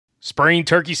Spring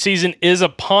turkey season is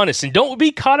upon us, and don't be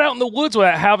caught out in the woods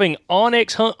without having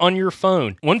onX Hunt on your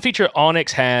phone. One feature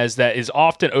onX has that is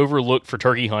often overlooked for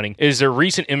turkey hunting is their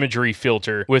recent imagery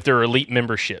filter with their elite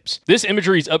memberships. This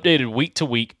imagery is updated week to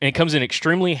week, and it comes in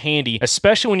extremely handy,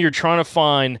 especially when you're trying to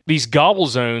find these gobble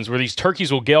zones where these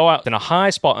turkeys will go out in a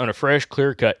high spot on a fresh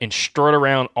clear cut and strut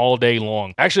around all day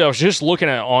long. Actually, I was just looking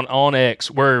at on onX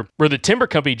where the timber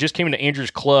company just came into Andrews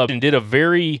Club and did a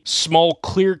very small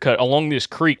clear cut along this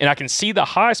creek, and I can see the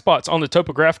high spots on the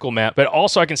topographical map, but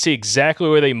also I can see exactly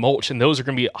where they mulch, and those are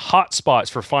going to be hot spots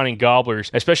for finding gobblers,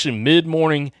 especially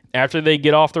mid-morning after they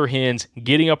get off their hens,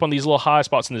 getting up on these little high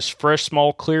spots in this fresh,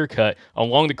 small clear cut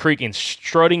along the creek and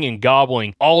strutting and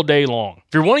gobbling all day long.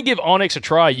 If you want to give onX a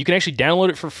try, you can actually download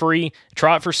it for free,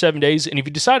 try it for 7 days, and if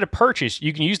you decide to purchase,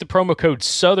 you can use the promo code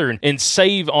SOUTHERN and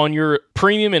save on your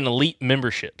premium and elite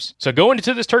memberships. So go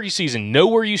into this turkey season, know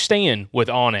where you stand with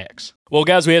onX. Well,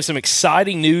 guys, we have some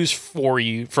exciting news for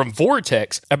you from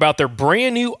Vortex about their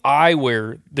brand new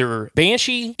eyewear, their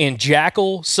Banshee and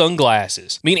Jackal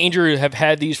sunglasses. Me and Andrew have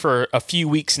had these for a few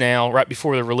weeks now, right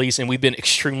before the release, and we've been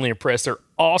extremely impressed. They're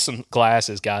awesome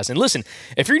glasses, guys. And listen,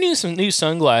 if you're needing some new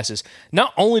sunglasses,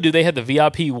 not only do they have the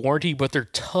VIP warranty, but they're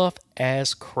tough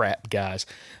as crap, guys.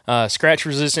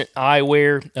 Scratch-resistant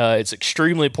eyewear, it's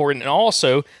extremely important. And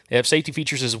also, they have safety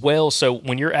features as well. So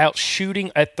when you're out shooting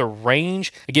at the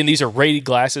range, again, these are rated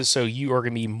glasses, so you are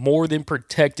going to be more than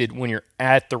protected when you're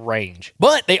at the range.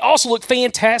 But they also look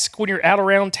fantastic when you're out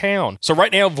around town. So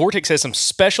right now, Vortex has some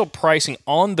special pricing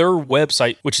on their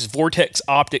website, which is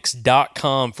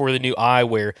vortexoptics.com for the new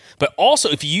eyewear. But also,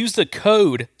 if you use the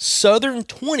code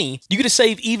SOUTHERN20, you get to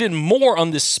save even more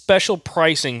on this special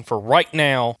pricing for right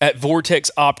now at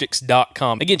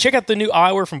vortexoptics.com. Again, check out the new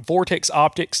eyewear from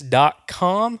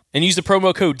vortexoptics.com and use the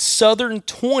promo code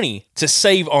SOUTHERN20 to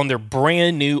save on their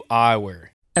brand new eyewear.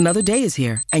 Another day is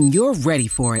here, and you're ready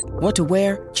for it. What to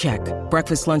wear? Check.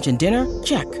 Breakfast, lunch, and dinner?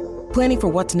 Check. Planning for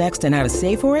what's next and how to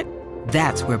save for it?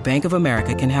 That's where Bank of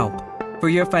America can help. For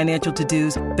your financial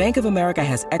to-dos, Bank of America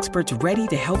has experts ready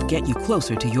to help get you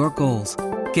closer to your goals.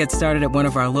 Get started at one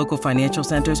of our local financial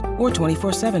centers or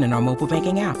 24/7 in our mobile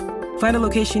banking app. Find a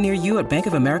location near you at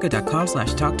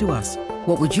bankofamerica.com/talktous.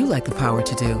 What would you like the power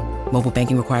to do? Mobile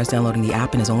banking requires downloading the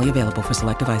app and is only available for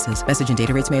select devices. Message and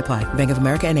data rates may apply. Bank of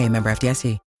America N.A., member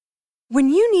FDIC. When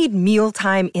you need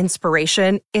mealtime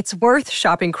inspiration, it's worth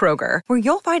shopping Kroger, where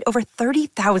you'll find over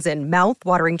 30,000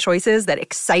 mouth-watering choices that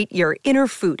excite your inner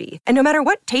foodie. And no matter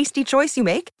what tasty choice you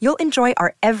make, you'll enjoy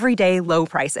our everyday low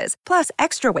prices, plus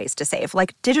extra ways to save,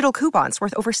 like digital coupons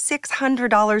worth over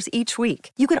 $600 each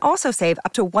week. You can also save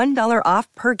up to $1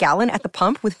 off per gallon at the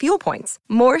pump with fuel points.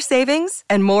 More savings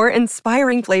and more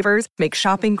inspiring flavors make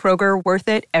shopping Kroger worth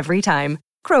it every time.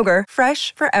 Kroger,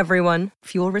 fresh for everyone.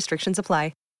 Fuel restrictions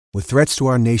apply. With threats to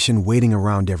our nation waiting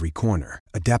around every corner,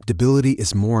 adaptability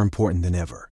is more important than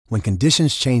ever. When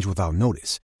conditions change without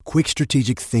notice, quick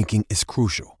strategic thinking is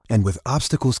crucial. And with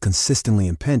obstacles consistently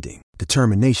impending,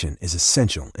 determination is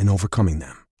essential in overcoming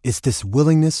them. It's this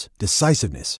willingness,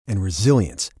 decisiveness, and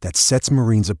resilience that sets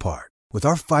Marines apart. With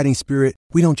our fighting spirit,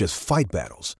 we don't just fight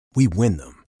battles, we win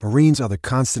them. Marines are the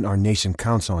constant our nation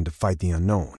counts on to fight the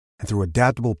unknown. And through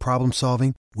adaptable problem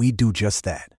solving, we do just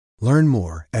that. Learn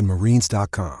more at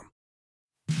marines.com.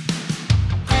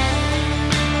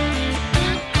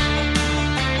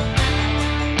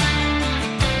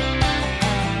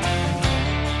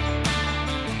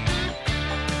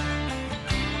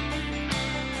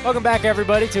 Welcome back,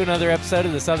 everybody, to another episode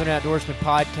of the Southern Outdoorsman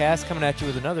Podcast, coming at you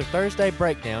with another Thursday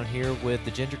breakdown here with the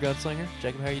Ginger Gunslinger.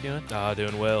 Jacob, how are you doing?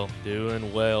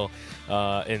 Doing well.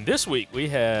 And this week we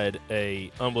had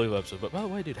a unbelievable episode. But by the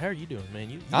way, dude, how are you doing, man?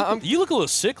 You look a little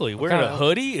sickly. Wearing a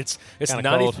hoodie. It's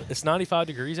 95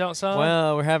 degrees outside.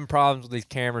 Well, we're having problems with these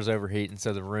cameras overheating,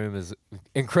 so the room is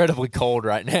incredibly cold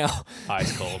right now.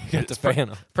 Ice cold. It's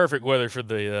perfect weather for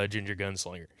the Ginger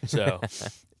Gunslinger. So.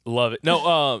 Love it.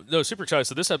 No, super excited.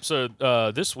 So this episode,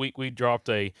 this week we dropped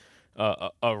a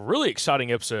really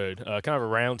exciting episode, kind of a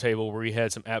roundtable where we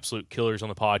had some absolute killers on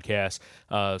the podcast.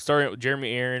 Starting with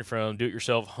Jeremy Aaron from Do It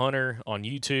Yourself Hunter on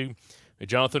YouTube,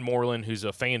 Jonathan Moreland, who's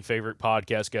a fan favorite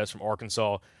podcast guest from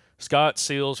Arkansas, Scott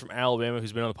Seals from Alabama,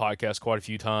 who's been on the podcast quite a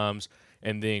few times,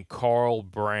 and then Carl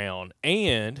Brown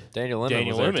and Daniel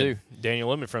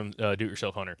Lemon from Do It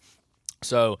Yourself Hunter.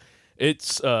 So.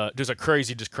 It's just a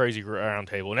crazy round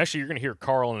table. And actually, you're going to hear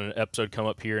Carl in an episode come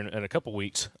up here in a couple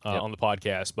weeks on the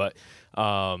podcast. But,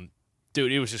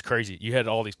 dude, it was just crazy. You had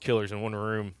all these killers in one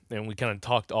room, and we kind of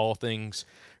talked all things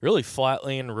really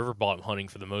flatland and river bottom hunting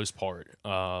for the most part.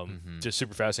 Just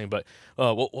super fascinating. But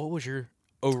what was your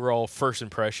overall first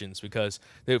impressions because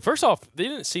first off, they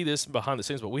didn't see this behind the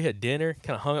scenes, but we had dinner,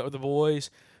 kind of hung out with the boys,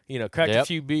 cracked a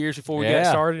few beers before we got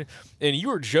started. And you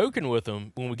were joking with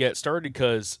them when we got started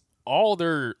because all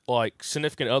their like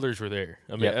significant others were there.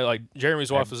 I mean, like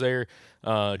Jeremy's wife was there,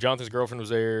 Jonathan's girlfriend was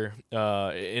there,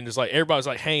 and it's like everybody's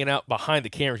like hanging out behind the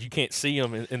cameras. You can't see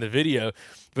them in the video.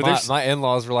 But my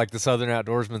in-laws were like the Southern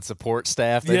Outdoorsman support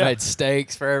staff. They made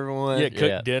steaks for everyone. Yeah,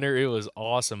 cooked dinner. It was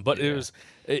awesome. But it was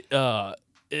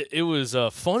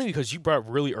funny because you brought up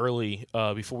really early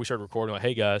before we started recording, like,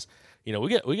 hey guys,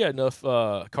 we got enough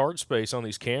card space on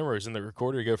these cameras in the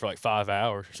recorder to go for like 5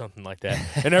 hours or something like that.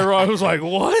 And everyone was like,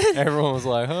 what? Everyone was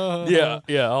like, huh?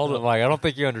 Yeah. I'm like, I don't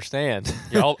think you understand.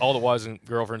 Yeah, all the wives and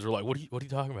girlfriends were like, what are you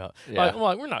talking about? Yeah. I'm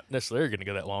like, we're not necessarily going to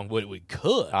go that long, but we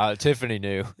could. Tiffany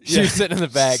knew. She was sitting in the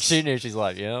back. She knew. She's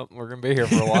like, yep, we're going to be here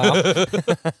for a while.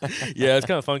 Yeah, it's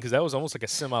kind of fun because that was almost like a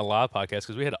semi-live podcast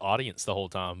because we had an audience the whole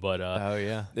time. But oh,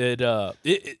 yeah.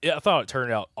 I thought it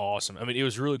turned out awesome. I mean, it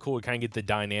was really cool to kind of get the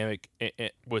dynamic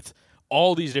with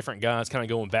all these different guys kind of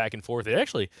going back and forth.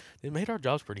 It made our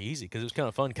jobs pretty easy because it was kind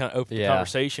of fun, kind of open the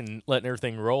conversation, letting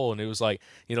everything roll. And it was like,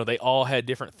 they all had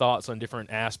different thoughts on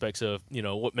different aspects of,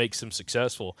 what makes them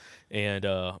successful. And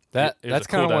that's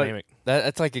kind of dynamic.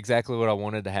 That's like exactly what I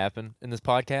wanted to happen in this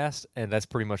podcast, and that's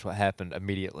pretty much what happened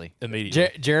immediately.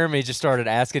 Jeremy just started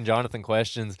asking Jonathan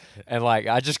questions, and like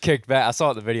I just kicked back. I saw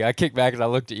it in the video. I kicked back and I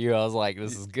looked at you. I was like,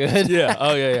 "This is good." Yeah.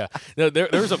 Oh yeah. No, there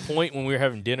was a point when we were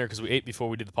having dinner because we ate before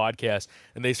we did the podcast,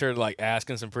 and they started like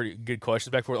asking some pretty good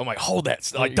questions back and forth. I'm like, "Hold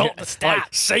that! Like, don't stop. Like,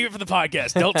 save it for the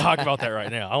podcast. Don't talk about that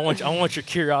right now. I want your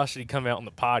curiosity to come out on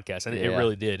the podcast." And it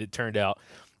really did. It turned out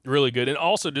really good. And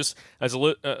also, just as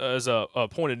a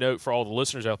point of note for all the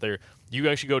listeners out there, you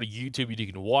guys should go to YouTube.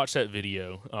 You can watch that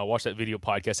video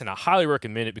podcast, and I highly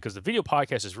recommend it because the video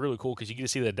podcast is really cool because you get to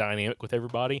see the dynamic with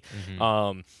everybody.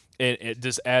 Mm-hmm. And it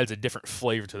just adds a different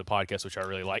flavor to the podcast, which I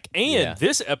really like. And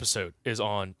this episode is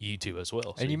on YouTube as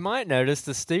well. So and you might notice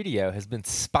the studio has been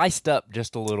spiced up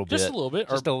just a little bit. Just a little bit.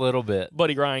 Just a little bit.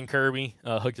 Buddy Ryan Kirby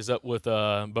hooked us up with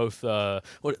both. Let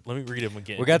me read them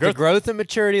again. We got the growth and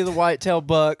maturity of the whitetail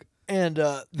buck and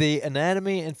the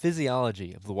anatomy and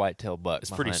physiology of the whitetail buck.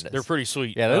 They're pretty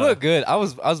sweet. Yeah, they look good. I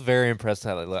was very impressed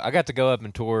how they look. I got to go up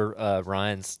and tour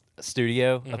Ryan's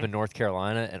studio up in North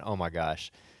Carolina, and oh my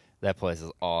gosh. That place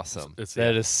is awesome.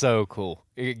 That is so cool.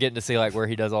 You're getting to see like where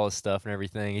he does all his stuff and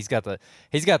everything. He's got the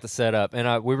setup,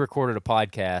 and we recorded a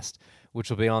podcast which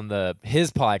will be on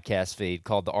his podcast feed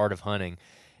called The Art of Hunting,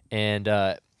 and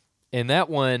in that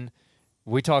one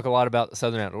we talk a lot about the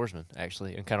Southern Outdoorsman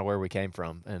actually, and kind of where we came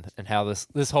from, and how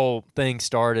this whole thing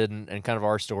started, and kind of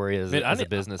our story as a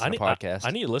business and a podcast. I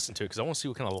need to listen to it because I want to see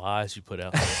what kind of lies you put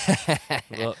out there.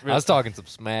 Well, I was talking some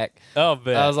smack. Oh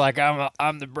man, I was like,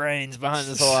 I'm the brains behind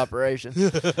this whole operation.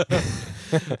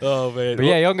 Oh man, but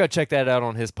yeah, y'all can go check that out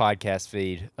on his podcast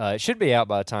feed. It should be out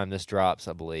by the time this drops,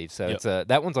 I believe. So it's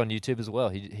that one's on YouTube as well.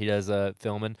 He does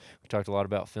filming. We talked a lot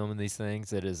about filming these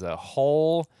things. It is a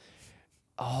whole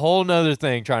nother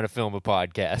thing trying to film a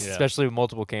podcast, especially with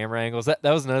multiple camera angles. That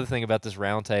was another thing about this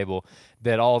round table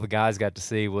that all the guys got to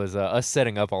see was us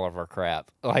setting up all of our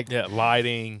crap. Like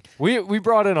lighting. We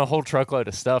brought in a whole truckload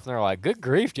of stuff, and they're like, "Good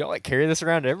grief, do y'all like carry this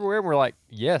around everywhere?" And we're like,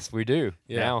 "Yes, we do."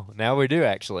 Yeah. Now we do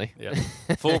actually. Yeah.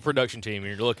 Full production team.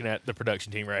 You're looking at the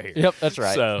production team right here. Yep, that's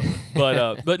right. So,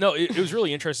 but no, it was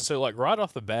really interesting. So like right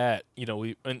off the bat,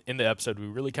 we in the episode we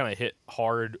really kind of hit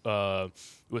hard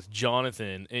with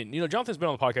Jonathan, and Jonathan's been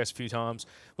on the podcast a few times,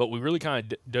 but we really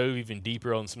kind of dove even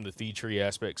deeper on some of the feature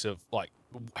aspects of like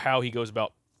how he goes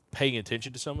about paying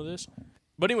attention to some of this.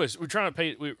 But anyways, we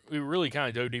really kind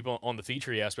of dove deep on the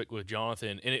feature aspect with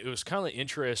Jonathan, and it was kind of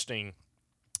interesting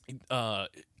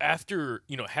after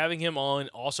having him on,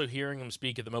 also hearing him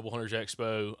speak at the Mobile Hunters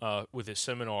Expo with his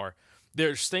seminar.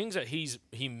 There's things that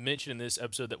he mentioned in this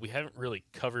episode that we haven't really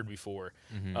covered before.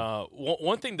 Mm-hmm.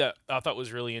 One thing that I thought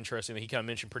was really interesting that he kind of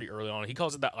mentioned pretty early on, he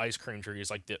calls it that ice cream tree.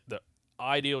 It's like the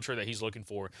ideal tree that he's looking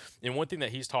for. And one thing that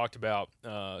he's talked about,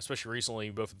 especially recently,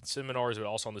 both at seminars but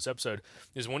also on this episode,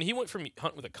 is when he went from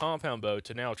hunting with a compound bow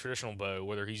to now a traditional bow,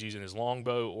 whether he's using his long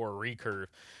bow or a recurve,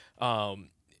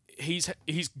 he's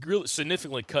really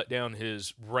significantly cut down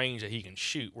his range that he can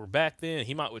shoot. Where back then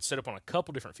he would set up on a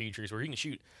couple different features where he can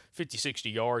shoot 50, 60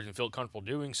 yards and feel comfortable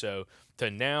doing so,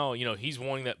 to now, he's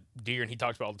wanting that deer, and he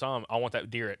talks about all the time, I want that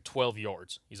deer at 12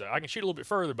 yards. He's like, I can shoot a little bit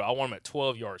further, but I want him at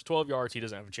 12 yards. 12 yards, he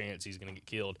doesn't have a chance. He's going to get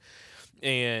killed.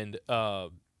 And,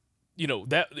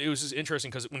 that it was just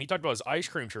interesting because when he talked about his ice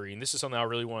cream tree, and this is something I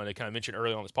really wanted to kind of mention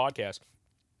early on this podcast,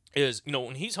 is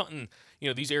when he's hunting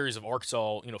these areas of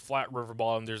Arkansas, flat river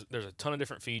bottom, there's a ton of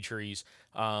different features,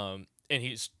 and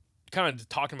he's kind of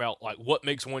talking about like what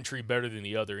makes one tree better than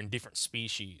the other in different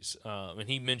species. And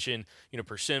he mentioned,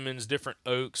 persimmons, different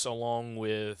oaks, along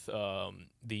with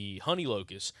the honey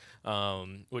locust,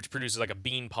 which produces like a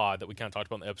bean pod that we kind of talked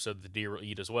about in the episode that the deer will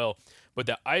eat as well. But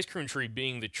the ice cream tree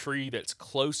being the tree that's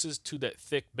closest to that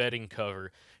thick bedding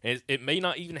cover. And it may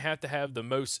not even have to have the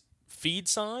most feed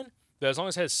sign, but as long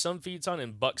as it has some feed sign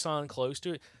and buck sign close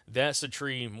to it, that's the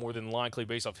tree more than likely,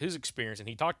 based off his experience, and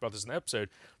he talked about this in the episode,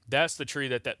 that's the tree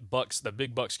that the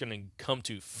big buck's going to come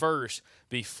to first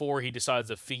before he decides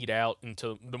to feed out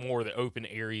into the more of the open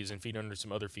areas and feed under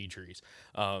some other feed trees.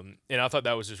 And I thought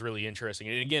that was just really interesting.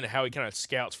 And again, how he kind of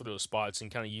scouts for those spots and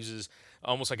kind of uses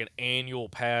almost like an annual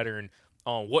pattern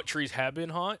on what trees have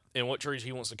been hot and what trees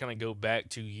he wants to kind of go back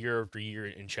to year after year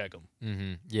and check them.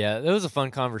 Mm-hmm. Yeah, it was a fun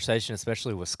conversation,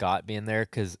 especially with Scott being there,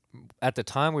 because at the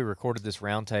time we recorded this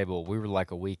roundtable, we were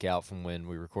like a week out from when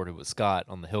we recorded with Scott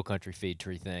on the Hill Country feed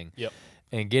tree thing. Yep.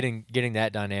 And getting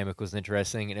that dynamic was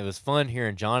interesting, and it was fun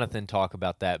hearing Jonathan talk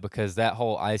about that, because that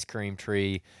whole ice cream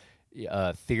tree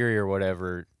theory or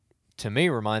whatever, to me,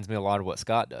 reminds me a lot of what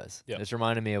Scott does. Yep. It's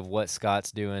reminding me of what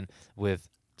Scott's doing with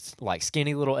like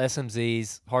skinny little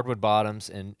SMZs, hardwood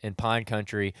bottoms, and pine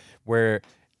country, where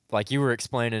like you were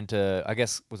explaining to, I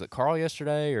guess, was it Carl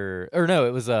yesterday or no,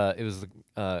 it was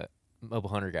the Mobile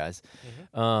Hunter guys.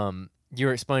 Mm-hmm. You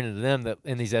were explaining to them that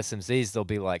in these SMZs there'll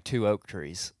be like 2 oak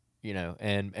trees,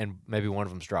 and maybe one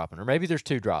of them's dropping, or maybe there's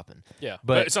 2 dropping. Yeah,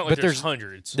 but it's not like there's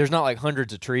hundreds. There's not like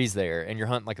hundreds of trees there, and you're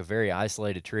hunting like a very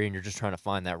isolated tree, and you're just trying to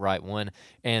find that right one.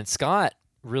 And Scott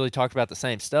really talked about the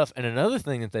same stuff. And another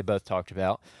thing that they both talked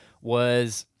about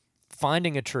was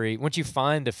finding a tree. Once you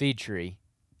find a feed tree,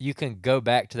 you can go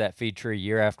back to that feed tree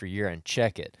year after year and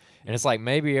check it. And it's like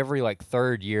maybe every like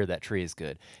 3rd year that tree is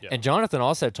good. Yeah. And Jonathan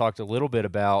also talked a little bit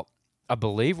about, I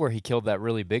believe, where he killed that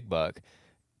really big buck.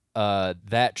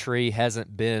 That tree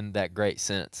hasn't been that great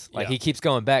since. Like he keeps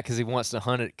going back because he wants to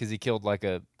hunt it, because he killed like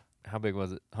how big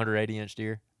was it? 180-inch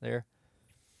deer there?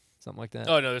 Something like that.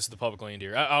 Oh no, this is the public land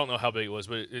deer. I don't know how big it was,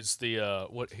 but it's the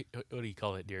what do you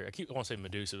call that deer? I want to say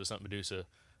Medusa, but it's not Medusa.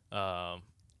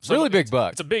 Really big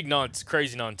buck. It's a big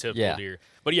crazy non-typical deer.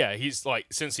 But yeah, he's like,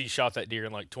 since he shot that deer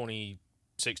in like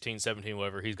 2016, 17,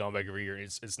 whatever, he's gone back every year.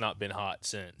 It's not been hot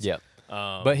since. Yep.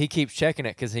 But he keeps checking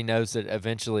it because he knows that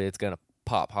eventually it's going to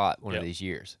pop hot one of these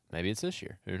years. Maybe it's this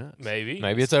year. Who knows? Maybe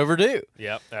it's overdue.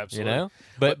 Yep, absolutely.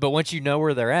 But once you know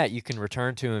where they're at, you can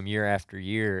return to them year after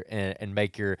year and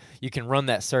you can run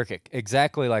that circuit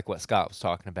exactly like what Scott was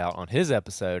talking about on his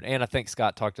episode. And I think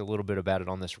Scott talked a little bit about it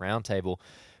on this roundtable.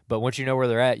 But once you know where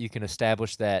they're at, you can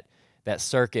establish that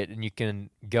circuit, and you can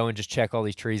go and just check all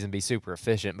these trees and be super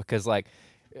efficient. Because like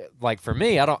for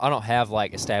me, I don't have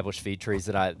like established feed trees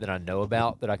that I know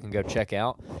about that I can go check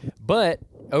out. But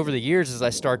over the years, as I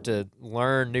start to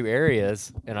learn new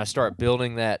areas and I start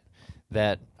building that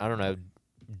I don't know,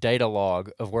 data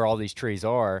log of where all these trees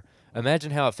are,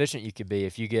 imagine how efficient you could be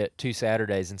if you get 2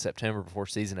 Saturdays in September before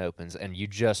season opens and you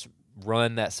just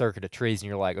run that circuit of trees and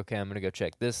you're like, okay, I'm going to go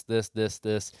check this,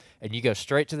 and you go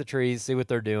straight to the trees, see what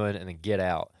they're doing, and then get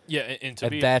out. Yeah, and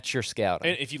that's your scouting.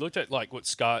 And if you looked at like what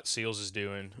Scott Seals is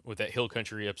doing with that Hill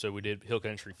Country episode we did, Hill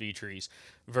Country feed trees,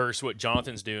 versus what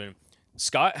Jonathan's doing,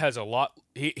 Scott has a lot.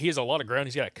 He has a lot of ground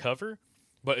he's got to cover,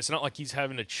 but it's not like he's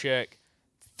having to check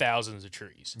thousands of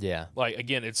trees. Yeah. Like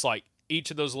again, it's like each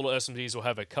of those little SMGs will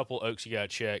have a couple oaks you got to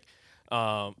check.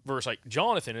 Versus like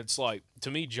Jonathan, it's like, to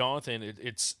me, Jonathan,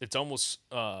 it's almost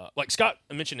like Scott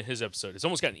mentioned in his episode. It's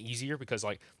almost gotten easier because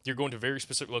like you're going to very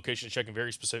specific locations, checking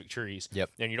very specific trees.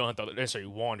 Yep. And you don't have to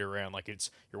necessarily wander around. Like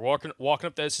you're walking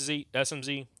up the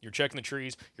SMZ, you're checking the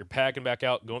trees, you're packing back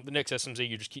out, going to the next SMZ,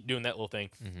 you just keep doing that little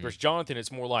thing. Mm-hmm. Versus Jonathan,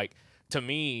 it's more like, to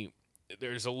me,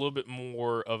 there's a little bit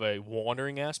more of a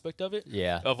wandering aspect of it.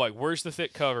 Yeah. Of like, where's the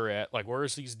thick cover at? Like,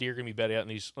 where's these deer gonna be bedded out in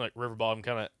these like river bottom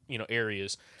kind of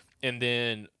areas? And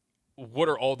then what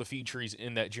are all the feed trees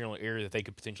in that general area that they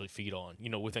could potentially feed on?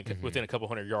 Within a couple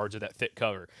hundred yards of that thick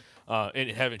cover,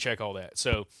 and haven't checked all that.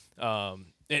 So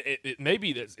it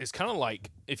maybe it's kind of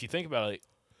like, if you think about it,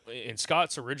 in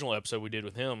Scott's original episode we did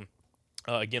with him,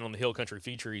 again on the Hill Country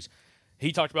feed trees.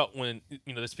 He talked about when,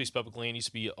 this piece of public land used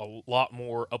to be a lot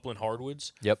more upland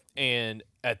hardwoods. Yep. And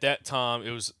at that time, it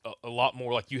was a lot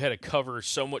more like you had to cover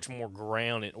so much more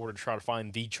ground in order to try to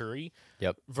find the tree.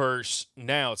 Yep. Versus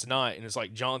now it's not. And it's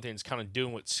like Jonathan's kind of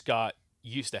doing what Scott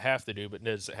used to have to do, but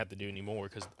doesn't have to do anymore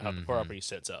because how the property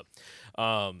sets up.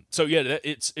 So yeah,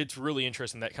 it's really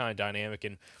interesting, that kind of dynamic.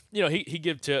 And he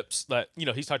give tips that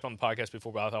he's talked on the podcast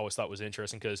before, but I always thought was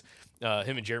interesting because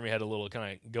him and Jeremy had a little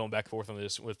kind of going back and forth on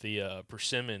this with the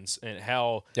persimmons and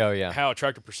how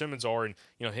attractive persimmons are. And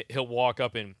he'll walk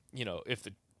up and if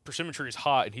the persimmon tree is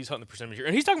hot and he's hunting the persimmon tree,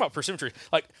 and he's talking about persimmon trees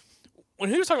like. When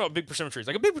he was talking about big persimmon trees,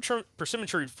 like a big persimmon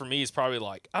tree for me is probably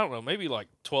like, I don't know, maybe like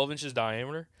 12 inches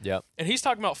diameter. Yep. And he's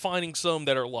talking about finding some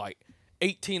that are like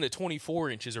 18 to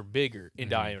 24 inches or bigger in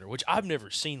diameter, which I've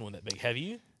never seen one that big. Have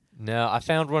you? No, I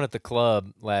found one at the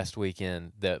club last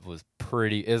weekend that was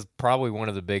is probably one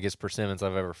of the biggest persimmons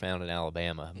I've ever found in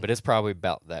Alabama, but it's probably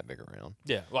about that big around.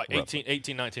 Yeah, like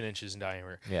 18, 19 inches in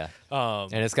diameter. Yeah.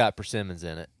 And it's got persimmons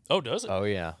in it. Oh, does it? Oh,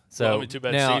 yeah. So well, I mean, too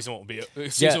bad now, the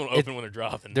season won't open when they're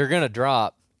dropping. They're going to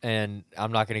drop, and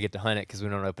I'm not going to get to hunt it because we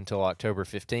don't open until October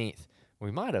 15th.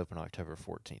 We might open October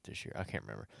 14th this year. I can't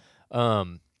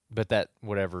remember. But that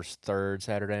whatever's third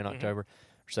Saturday in October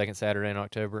or second Saturday in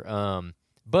October.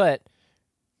 But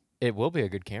it will be a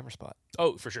good camera spot.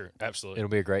 Oh, for sure. Absolutely. It'll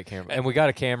be a great camera. And we got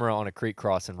a camera on a creek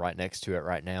crossing right next to it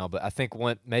right now. But I think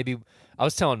maybe I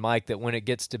was telling Mike that when it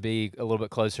gets to be a little bit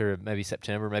closer, maybe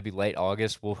September, maybe late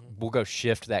August, we'll go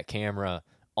shift that camera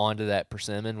onto that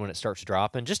persimmon when it starts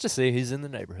dropping, just to see who's in the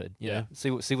neighborhood. You know,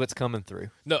 see what's coming through.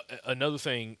 No, another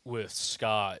thing with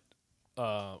Scott,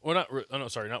 not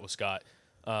with Scott,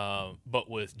 but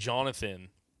with Jonathan.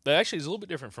 That actually is a little bit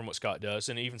different from what Scott does,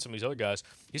 and even some of these other guys.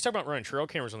 He's talking about running trail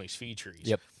cameras on these feed trees.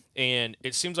 Yep. And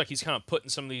it seems like he's kind of putting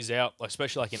some of these out,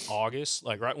 especially like in August,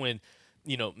 like right when,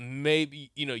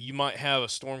 maybe, you might have a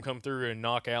storm come through and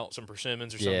knock out some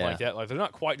persimmons or something like that. Like they're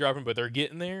not quite dropping, but they're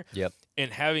getting there. Yep.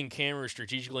 And having cameras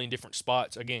strategically in different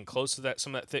spots, again, close to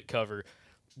some of that thick cover,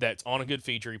 that's on a good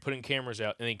feature. He putting cameras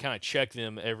out and then kind of check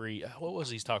them every. What was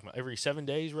he talking about? Every 7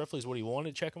 days, roughly, is what he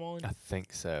wanted to check them on. I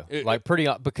think so.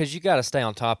 Because you got to stay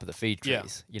on top of the feed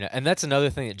trees. Yeah. And that's another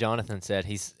thing that Jonathan said.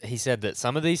 He said that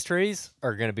some of these trees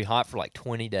are going to be hot for like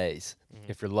 20 days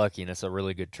if you're lucky, and it's a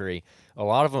really good tree. A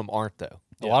lot of them aren't though.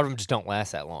 A lot of them just don't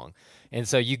last that long. And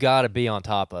so you got to be on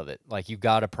top of it. Like you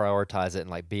got to prioritize it and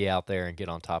like be out there and get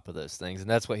on top of those things. And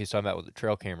that's what he's talking about with the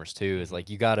trail cameras too. Is like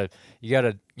you got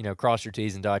to cross your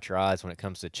T's and dot your I's when it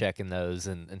comes to checking those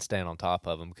and staying on top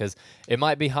of them, because it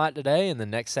might be hot today and the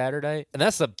next Saturday. And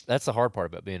that's the hard part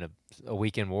about being a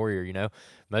weekend warrior.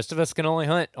 Most of us can only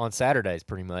hunt on Saturdays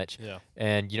pretty much. Yeah.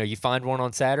 And you find one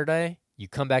on Saturday. You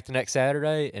come back the next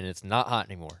Saturday and it's not hot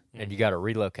anymore, and you got to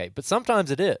relocate. But sometimes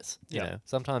it is.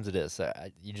 Sometimes it is. So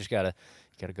you just gotta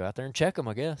go out there and check them,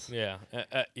 I guess. Yeah,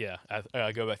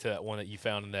 I go back to that one that you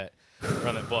found in that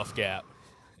around that Bluff Gap,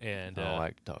 and I don't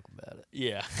like to talk about it.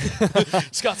 Yeah,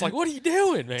 Scott's like, "What are you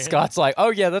doing, man?" Scott's like, "Oh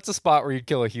yeah, that's a spot where you'd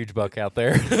kill a huge buck out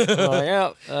there."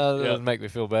 That doesn't make me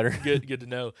feel better. Good to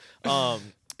know.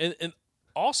 And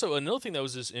also another thing that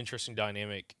was this interesting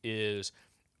dynamic is,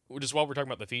 just while we're talking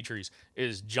about the feed trees,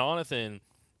 is Jonathan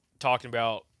talking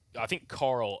about, I think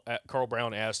Carl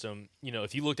Brown asked him,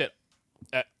 if you looked at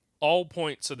all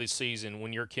points of the season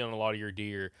when you're killing a lot of your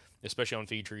deer, especially on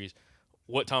feed trees,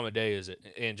 what time of day is it?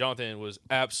 And Jonathan was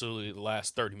absolutely the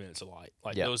last 30 minutes of light.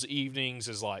 Like those evenings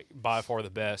is like by far the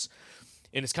best.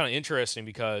 And it's kind of interesting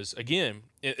because, again,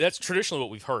 that's traditionally what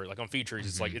we've heard. Like on feed trees,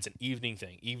 it's like it's an evening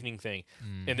thing.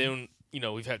 And then,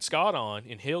 we've had Scott on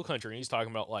in Hill Country, and he's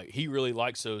talking about like he really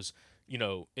likes those,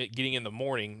 getting in the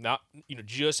morning, not,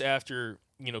 just after,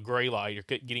 gray light, or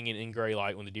getting in gray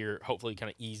light when the deer hopefully kind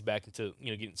of ease back into,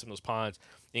 getting some of those pines,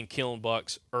 and killing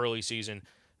bucks early season,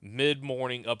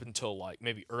 mid-morning up until like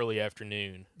maybe early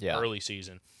afternoon, early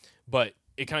season. But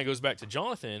it kind of goes back to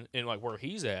Jonathan and like where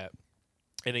he's at.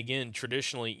 And again,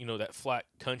 traditionally, that flat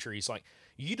country, it's like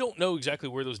you don't know exactly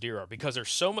where those deer are because there's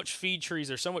so much feed trees,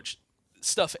 there's so much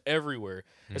stuff everywhere.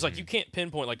 It's like you can't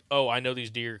pinpoint like, oh, I know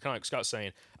these deer, kind of like Scott's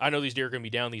saying, I know these deer are going to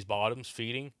be down these bottoms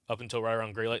feeding up until right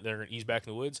around Gray Lake, they're going to ease back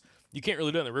in the woods. You can't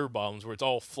really do it in the river bottoms where it's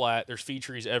all flat, there's feed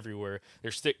trees everywhere,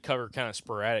 there's thick cover kind of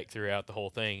sporadic throughout the whole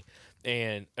thing.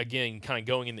 And again, kind of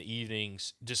going in the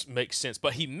evenings just makes sense.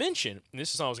 But he mentioned, and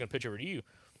this is something I was going to pitch over to you,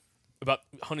 about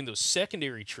hunting those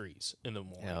secondary trees in the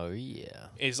morning. Oh, yeah.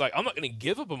 It's like, I'm not going to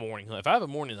give up a morning hunt. If I have a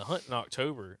morning to hunt in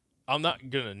October, I'm not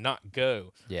going to not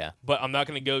go. Yeah. But I'm not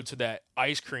going to go to that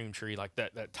ice cream tree, like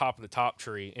that top of the top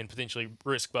tree, and potentially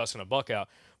risk busting a buck out.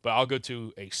 But I'll go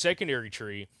to a secondary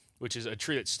tree, which is a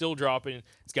tree that's still dropping.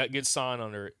 It's got good sign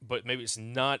under it, but maybe it's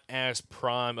not as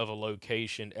prime of a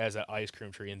location as that ice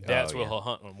cream tree. And that's what he'll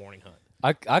hunt on a morning hunt.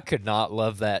 I could not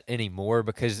love that anymore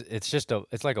because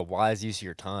it's like a wise use of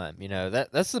your time.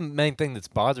 That's the main thing that's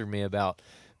bothered me about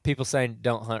people saying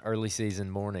don't hunt early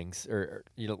season mornings, or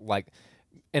like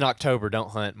in October don't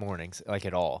hunt mornings like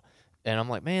at all. And I'm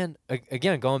like, man,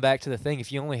 again, going back to the thing,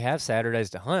 if you only have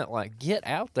Saturdays to hunt, like get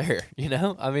out there,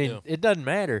 It doesn't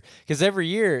matter because every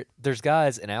year there's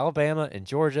guys in Alabama and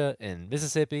Georgia and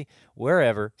Mississippi,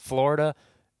 wherever, Florida,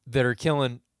 that are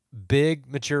killing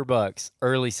big mature bucks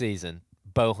early season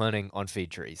bow hunting on feed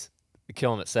trees. You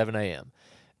kill them at 7 a.m.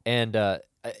 And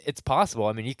it's possible.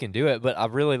 I mean, you can do it, but I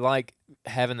really like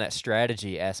having that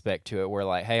strategy aspect to it where,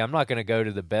 like, hey, I'm not going to go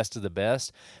to the best of the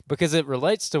best, because it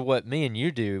relates to what me and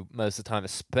you do most of the time,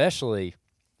 especially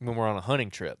when we're on a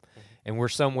hunting trip and we're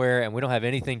somewhere and we don't have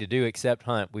anything to do except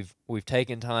hunt. We've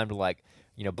taken time to, like,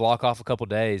 block off a couple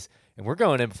days, and we're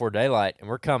going in before daylight and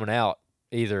we're coming out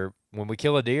either when we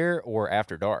kill a deer or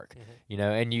after dark,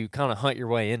 and you kind of hunt your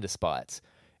way into spots.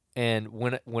 And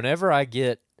whenever I've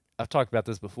talked about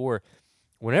this before,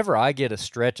 whenever I get a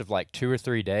stretch of like 2 or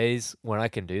 3 days when I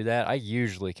can do that, I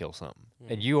usually kill something.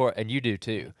 And you do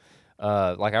too.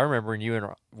 Like I remember when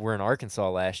you were in Arkansas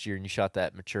last year and you shot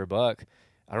that mature buck.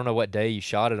 I don't know what day you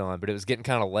shot it on, but it was getting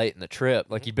kind of late in the trip.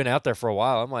 Like, you'd been out there for a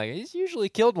while. I'm like, he's usually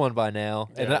killed one by now.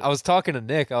 Yeah. And I was talking to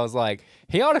Nick. I was like,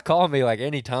 he ought to call me like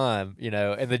any time,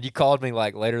 And then you called me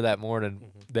like later that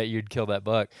morning that you'd kill that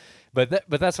buck. But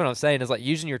that's what I'm saying is, like,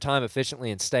 using your time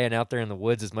efficiently and staying out there in the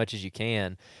woods as much as you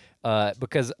can.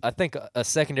 Because I think a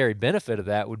secondary benefit of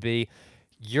that would be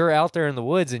you're out there in the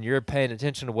woods and you're paying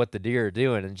attention to what the deer are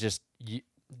doing, and just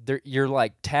you're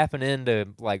like tapping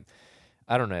into, like,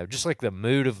 I don't know, just like the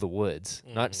mood of the woods.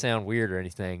 Not to sound weird or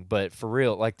anything, but for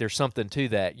real, like, there's something to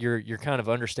that. You're kind of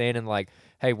understanding, like,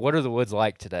 hey, what are the woods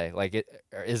like today? Like,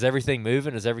 is everything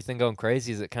moving? Is everything going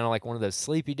crazy? Is it kind of like one of those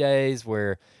sleepy days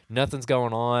where nothing's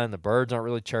going on, the birds aren't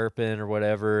really chirping or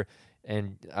whatever?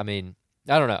 And I mean,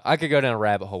 I don't know. I could go down a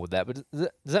rabbit hole with that, but does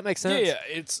that make sense? Yeah.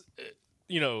 It's,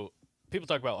 people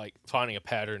talk about, like, finding a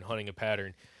pattern, hunting a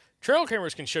pattern. Trail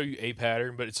cameras can show you a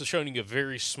pattern, but it's showing you a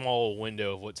very small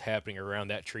window of what's happening around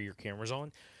that tree your camera's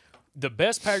on. The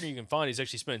best pattern you can find is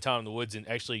actually spending time in the woods and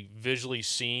actually visually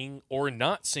seeing or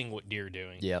not seeing what deer are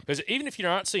doing. Yeah. Because even if you're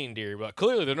not seeing deer, but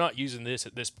clearly they're not using this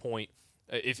at this point.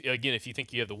 If you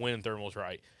think you have the wind thermals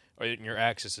right or your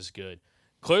axis is good,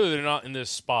 clearly they're not in this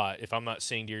spot if I'm not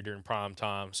seeing deer during prime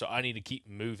time. So I need to keep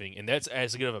moving, and that's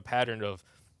as good of a pattern of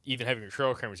even having your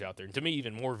trail cameras out there. And to me,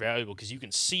 even more valuable because you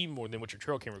can see more than what your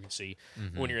trail camera can see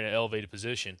when you're in an elevated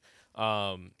position.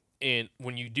 And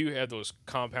when you do have those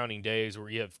compounding days where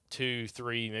you have 2,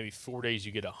 3, maybe 4 days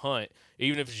you get a hunt,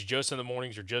 even if it's just in the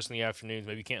mornings or just in the afternoons,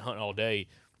 maybe you can't hunt all day,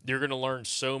 you're going to learn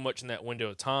so much in that window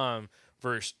of time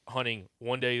versus hunting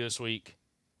one day this week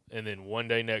and then one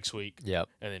day next week, and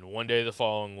then one day the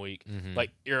following week.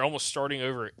 Like, you're almost starting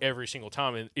over every single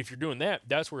time. And if you're doing that,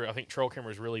 that's where I think trail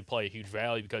cameras really play a huge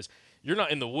value, because you're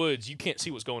not in the woods, you can't see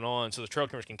what's going on, so the trail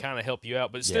cameras can kind of help you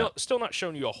out, but it's still not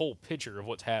showing you a whole picture of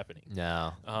what's happening.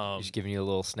 No, just giving you a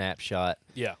little snapshot.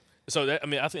 Yeah. So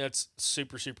I think that's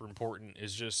super, super important.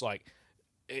 Is just like,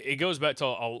 it goes back to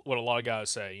what a lot of guys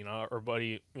say. Our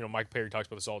buddy, Mike Perry talks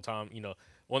about this all the time.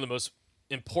 One of the most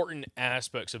important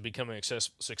aspects of becoming a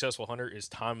successful hunter is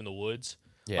time in the woods.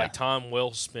 Like, time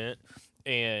well spent.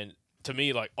 And to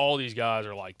me, like, all these guys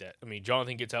are like that. I mean,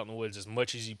 Jonathan gets out in the woods as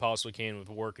much as he possibly can with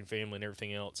work and family and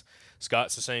everything else.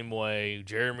 Scott's the same way.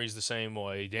 Jeremy's the same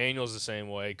way. Daniel's the same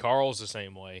way. Carl's the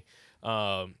same way.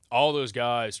 All those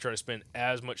guys try to spend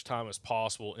as much time as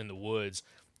possible in the woods.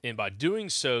 And by doing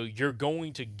so, you're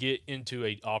going to get into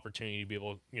an opportunity to be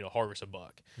able to, harvest a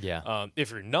buck. Yeah.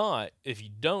 If you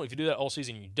do that all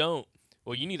season, you don't,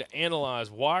 well, you need to analyze,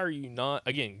 why are you not,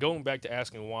 again, going back to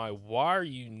asking why are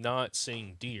you not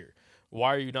seeing deer?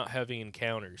 Why are you not having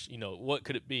encounters? What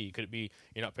could it be? Could it be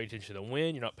you're not paying attention to the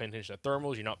wind, you're not paying attention to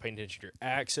thermals, you're not paying attention to your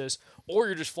axis, or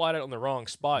you're just flat out on the wrong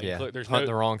spot? Yeah, hunting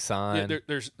the wrong sign.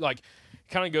 There's like,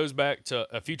 kind of goes back to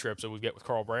a future episode we get with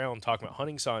Carl Brown talking about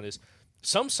hunting sign is,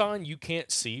 some sign you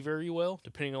can't see very well,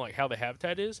 depending on like how the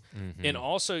habitat is. And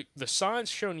also, the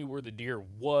signs showing you where the deer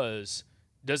was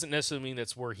doesn't necessarily mean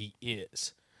that's where he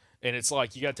is. And it's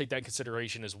like, you got to take that in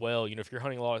consideration as well. If you're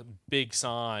hunting a lot of big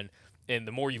sign, and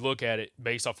the more you look at it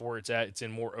based off of where it's at, it's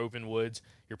in more open woods,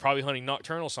 you're probably hunting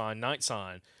nocturnal sign, night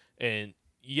sign. And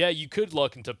yeah, you could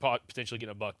luck into potentially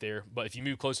getting a buck there, but if you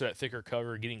move closer to that thicker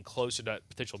cover, getting closer to that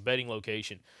potential bedding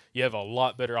location, you have a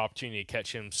lot better opportunity to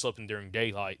catch him slipping during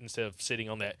daylight instead of sitting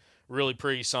on that really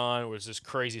pretty sign or this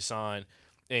crazy sign,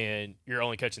 and you're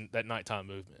only catching that nighttime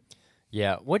movement.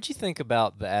 Yeah. What'd you think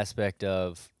about the aspect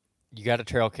of, you got a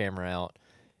trail camera out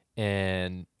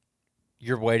and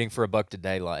you're waiting for a buck to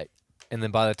daylight, and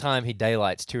then by the time he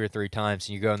daylights 2 or 3 times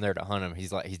and you go in there to hunt him, he's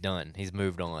done. He's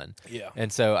moved on. Yeah.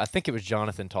 And so I think it was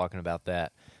Jonathan talking about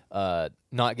that,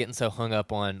 not getting so hung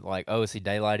up on, like, oh, is he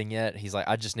daylighting yet? He's like,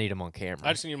 I just need him on camera.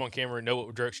 I just need him on camera and know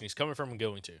what direction he's coming from and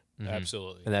going to.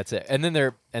 Absolutely. And that's it. And then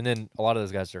a lot of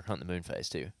those guys are hunting the moon phase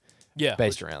too. Yeah.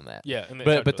 Based around that. Yeah.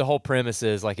 But the whole premise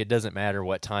is, like, it doesn't matter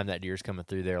what time that deer's coming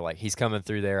through there. Like, he's coming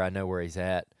through there, I know where he's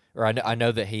at. Or I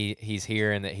know that he's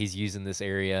here and that he's using this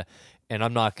area, and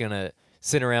I'm not going to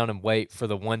sit around and wait for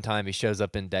the one time he shows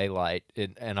up in daylight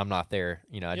and I'm not there.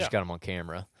 I just got him on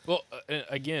camera. Well,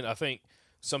 again, I think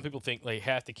some people think they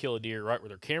have to kill a deer right where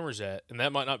their camera's at, and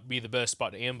that might not be the best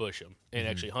spot to ambush them and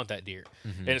actually hunt that deer.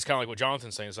 And it's kind of like what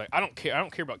Jonathan's saying. It's like, I don't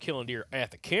care about killing deer at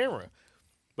the camera,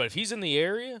 but if he's in the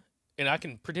area and I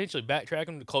can potentially backtrack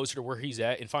him closer to where he's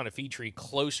at and find a feed tree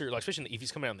closer, like especially if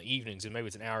he's coming out in the evenings and maybe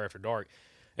it's an hour after dark,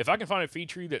 if I can find a feed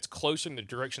tree that's closer in the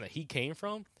direction that he came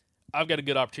from, I've got a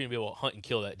good opportunity to be able to hunt and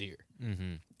kill that deer.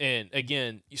 And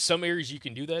again, some areas you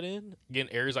can do that in. Again,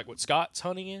 areas like what Scott's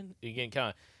hunting in. Again, kind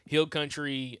of hill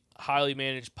country, highly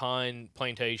managed pine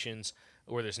plantations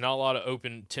where there's not a lot of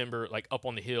open timber, like up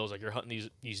on the hills, like you're hunting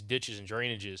these ditches and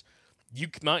drainages. You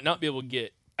might not be able to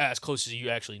get as close as you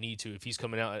actually need to if he's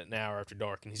coming out at an hour after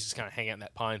dark and he's just kind of hanging out in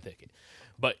that pine thicket.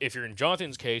 But if you're in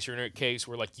Jonathan's case, you're in a case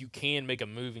where like you can make a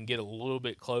move and get a little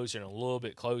bit closer and a little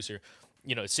bit closer.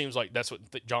 It seems like that's what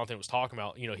Jonathan was talking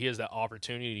about. He has that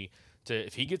opportunity to,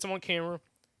 if he gets him on camera,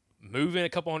 move in a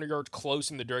couple hundred yards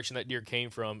close in the direction that deer came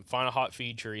from, find a hot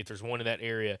feed tree if there's one in that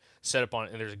area, set up on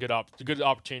it, and there's a good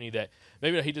opportunity that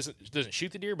maybe he doesn't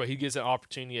shoot the deer, but he gets an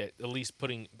opportunity at least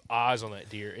putting eyes on that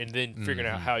deer and then figuring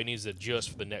out how he needs to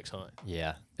adjust for the next hunt.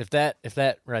 Yeah. If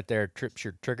that right there trips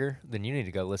your trigger, then you need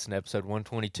to go listen to episode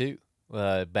 122,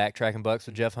 Backtracking Bucks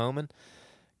with Jeff Homan,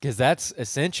 because that's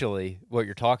essentially what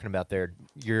you're talking about there.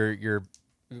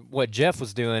 What Jeff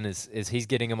was doing is he's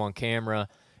getting him on camera,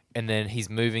 and then he's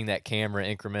moving that camera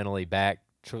incrementally back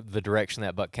to the direction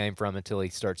that buck came from until he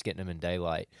starts getting him in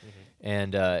daylight.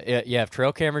 And if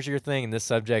trail cameras are your thing and this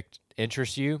subject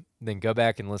interests you, then go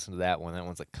back and listen to that one. That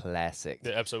one's a classic.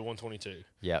 The episode 122.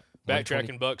 Yep.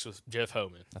 Backtracking Bucks with Jeff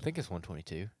Homan. I think it's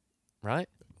 122, right?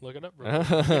 Look it up, bro.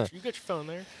 You got your phone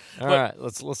there. All right,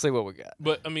 let's see what we got.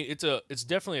 But I mean, it's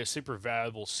definitely a super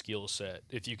valuable skill set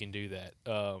if you can do that.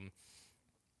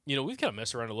 We've kind of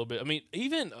messed around a little bit. I mean,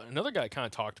 even another guy kind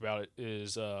of talked about it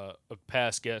is a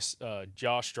past guest,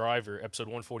 Josh Driver, episode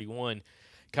 141.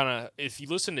 Kind of, if you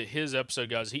listen to his episode,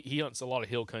 guys, he hunts a lot of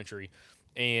hill country,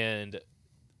 and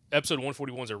episode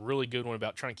 141 is a really good one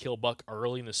about trying to kill buck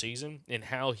early in the season and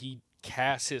how he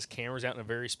casts his cameras out in a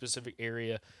very specific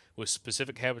area with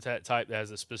specific habitat type that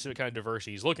has a specific kind of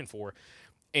diversity he's looking for.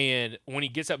 And when he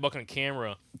gets that buck on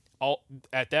camera,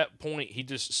 at that point, he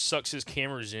just sucks his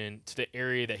cameras in to the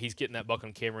area that he's getting that buck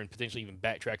on camera and potentially even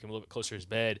backtrack him a little bit closer to his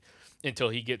bed until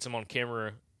he gets him on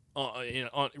camera,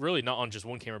 really not on just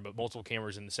one camera, but multiple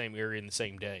cameras in the same area in the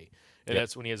same day. And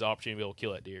that's when he has the opportunity to be able to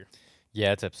kill that deer.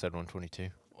 Yeah, it's episode 122.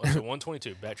 So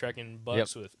 122, Backtracking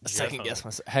Bucks with Jeff Second guess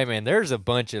myself. Hey, man, there's a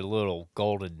bunch of little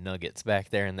golden nuggets back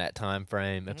there in that time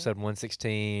frame. Episode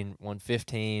 116,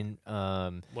 115,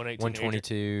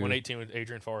 122. 118 with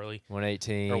Adrian Farley.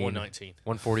 118. Or 119.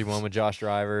 141 with Josh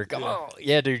Driver. Come on.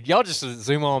 Yeah, dude, y'all just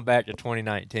zoom on back to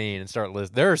 2019 and start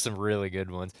listening. There are some really good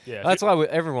ones. Yeah. That's why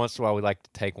every once in a while we like to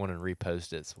take one and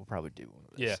repost it, so we'll probably do one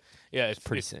of those. Yeah.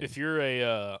 Pretty soon. If you're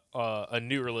a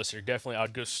newer listener, definitely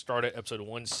I'd go start at episode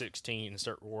 116 and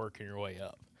start working your way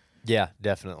up. Yeah,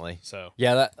 definitely. So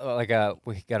yeah,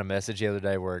 we got a message the other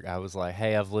day where I was like,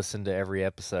 "Hey, I've listened to every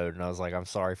episode," and I was like, "I'm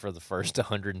sorry for the first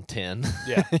 110."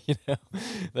 Yeah,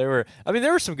 there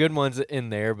were some good ones in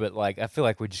there, but like I feel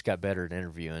like we just got better at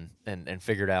interviewing and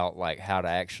figured out like how to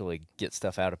actually get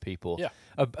stuff out of people. Yeah,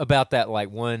 about that like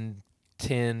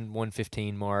 110,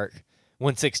 115 mark.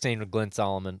 116 with Glenn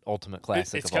Solomon, ultimate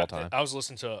classic of all time. I was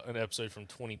listening to an episode from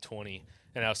 2020,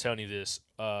 and I was telling you this.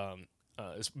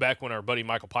 It's back when our buddy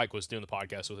Michael Pike was doing the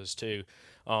podcast with us too,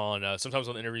 on sometimes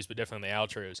on the interviews, but definitely on the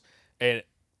outros. And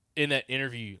in that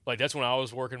interview, like that's when I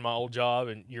was working my old job,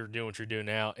 and you're doing what you're doing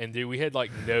now. And dude, we had like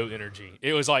no energy.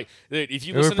 It was like if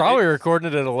you listen, we were probably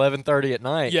recording it at 11:30 at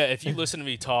night. Yeah, if you listen to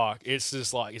me talk, it's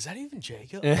just like, is that even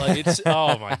Jacob? Like it's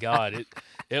oh my god,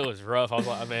 it was rough. I was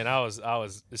like, man, I was.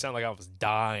 It sounded like I was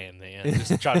dying, man,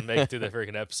 just trying to make it through that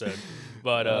freaking episode.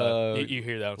 But you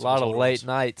hear that a lot of late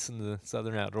nights in the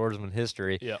Southern Outdoorsman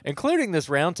history, yeah, including this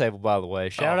roundtable. By the way,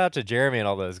 shout out to Jeremy and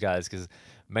all those guys because.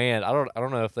 Man, I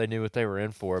don't know if they knew what they were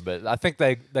in for, but I think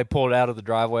they pulled out of the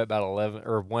driveway about 11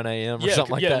 or 1 a.m. or something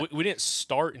like that. Yeah, we didn't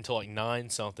start until like 9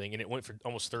 something, and it went for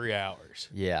almost 3 hours.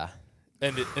 Yeah.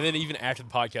 And then even after the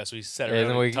podcast, we sat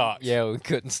around and talked. Yeah, we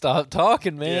couldn't stop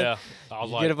talking, man. Yeah, I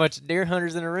was get a bunch of deer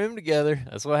hunters in a room together.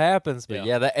 That's what happens. But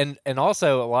that and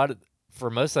also a lot of for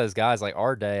most of those guys, like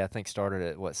our day, I think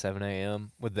started at 7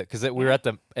 a.m. because we were at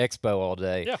the expo all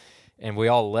day. Yeah. And we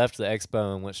all left the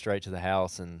expo and went straight to the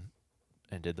house and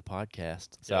did the podcast.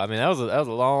 So I mean that was a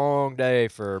long day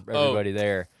for everybody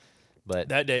there. But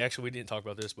that day, actually, we didn't talk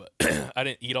about this, but I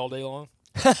didn't eat all day long.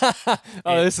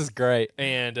 This is great.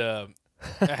 And I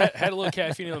had a little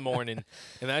caffeine in the morning,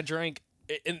 and I drank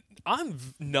and I'm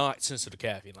not sensitive to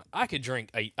caffeine. Like, I could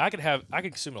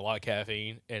consume a lot of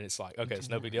caffeine, and it's like, okay, it's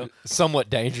no big deal. Somewhat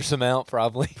dangerous amount,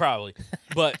 probably.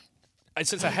 But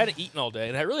since I hadn't eaten all day,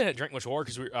 and I really hadn't drank much water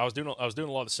because I was doing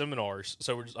a lot of seminars,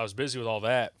 so I was busy with all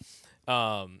that.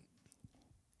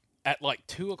 At like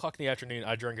 2 o'clock in the afternoon,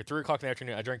 I drank. At 3 o'clock in the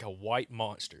afternoon, I drank a White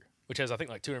Monster, which has I think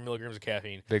like 200 milligrams of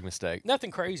caffeine. Big mistake. Nothing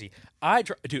crazy.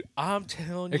 Dude, I'm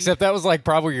telling you. Except that was like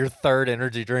probably your third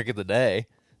energy drink of the day.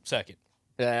 Second.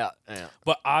 Yeah.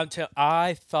 But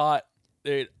I thought,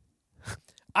 dude,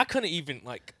 I couldn't even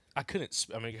like. I couldn't.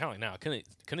 I mean, kind of like now. I couldn't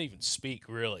even speak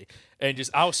really, and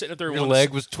just I was sitting up there. Your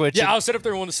leg was twitching. Yeah, I was sitting up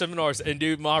there in one of the seminars, and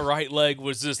dude, my right leg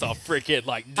was just a freaking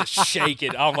like just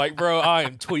shaking. I'm like, bro, I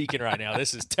am tweaking right now.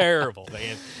 This is terrible,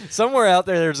 man. Somewhere out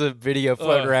there's a video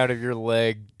floating around of your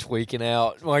leg tweaking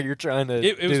out while you're trying to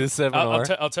do the seminar.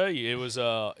 I'll tell you, it was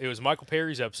Michael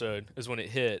Perry's episode is when it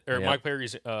hit, or Mike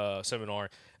Perry's seminar,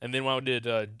 and then when I did,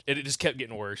 it just kept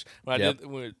getting worse. When I did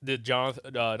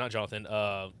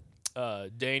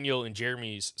Daniel and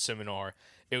Jeremy's seminar,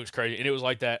 it was crazy, and it was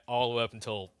like that all the way up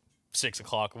until 6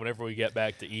 o'clock whenever we get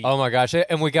back to eat. Oh my gosh!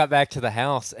 And we got back to the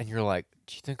house, and you're like,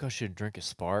 "Do you think I should drink a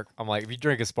Spark?" I'm like, "If you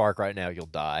drink a Spark right now, you'll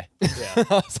die." Yeah.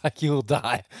 I was like, "You'll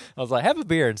die." I was like, "Have a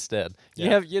beer instead."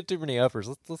 Yeah. You have too many uppers.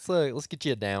 Let's get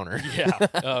you a downer. Yeah.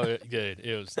 Oh, good.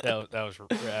 It was that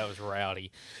was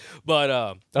rowdy,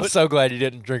 but I'm so glad you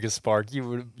didn't drink a Spark.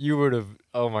 You would have.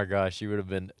 Oh my gosh, you would have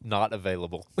been not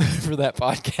available for that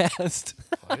podcast.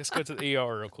 Let's go to the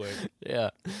ER real quick.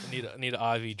 Yeah. I need an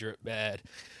IV drip bad.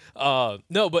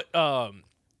 No, but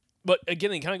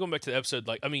again, kind of going back to the episode,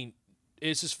 like, I mean,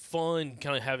 it's just fun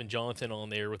kind of having Jonathan on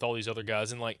there with all these other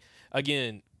guys. And like,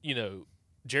 again, you know,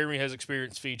 Jeremy has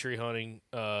experience feed tree hunting.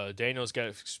 Daniel's got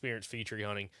experience feed tree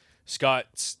hunting.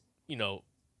 Scott's, you know,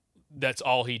 that's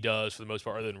all he does for the most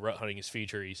part other than rut hunting is feed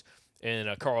trees.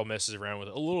 And Carl messes around with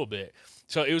it a little bit.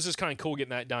 So it was just kind of cool getting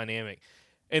that dynamic.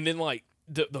 And then like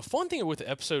the fun thing with the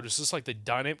episode is just like the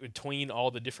dynamic between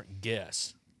all the different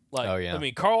guests. Like, I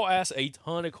mean, Carl asked a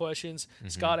ton of questions. Mm-hmm.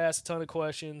 Scott asked a ton of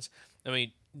questions. I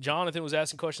mean, Jonathan was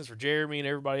asking questions for Jeremy and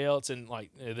everybody else, and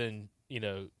then you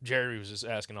know Jeremy was just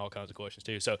asking all kinds of questions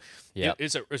too. So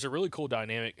it's a really cool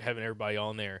dynamic having everybody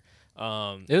on there.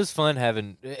 It was fun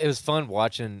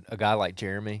watching a guy like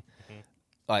Jeremy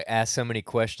like ask so many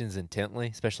questions intently,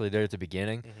 especially there at the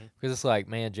beginning, because it's like,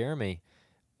 man, Jeremy,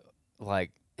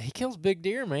 like he kills big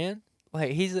deer, man.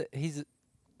 Like he's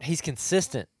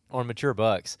consistent on mature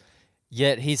bucks,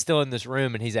 yet he's still in this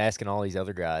room and he's asking all these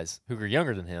other guys who are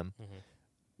younger than him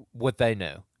what they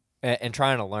know and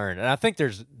trying to learn. And I think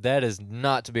that is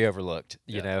not to be overlooked.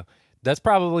 You know, that's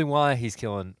probably why he's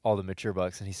killing all the mature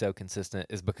bucks and he's so consistent,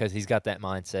 is because he's got that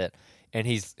mindset and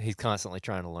he's constantly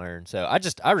trying to learn. So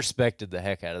I respected the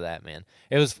heck out of that, man.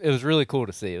 It was really cool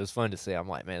to see. It was fun to see. I'm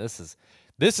like, man, this is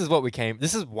what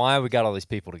this is why we got all these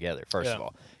people together, first of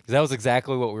all. Because that was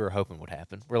exactly what we were hoping would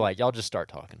happen. We're like, y'all just start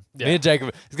talking. Yeah. Me and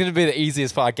Jacob, it's going to be the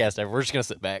easiest podcast ever. We're just going to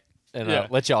sit back and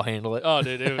let y'all handle it. Oh,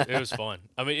 dude, it was fun.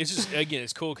 I mean, it's just, again,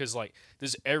 it's cool because, like,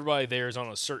 everybody there is on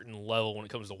a certain level when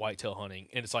it comes to whitetail hunting.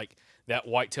 And it's like that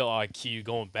whitetail IQ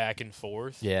going back and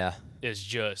forth is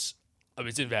just, I mean,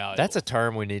 it's invaluable. That's a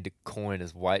term we need to coin,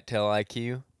 is whitetail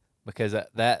IQ, because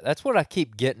that's what I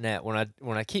keep getting at when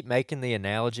I keep making the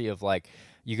analogy of, like,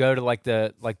 you go to like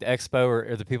the expo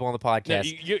or the people on the podcast.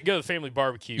 Yeah, you go to the family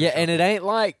barbecue. Yeah, and it ain't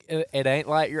like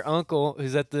your uncle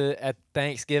who's at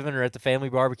Thanksgiving or at the family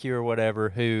barbecue or whatever,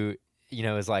 who, you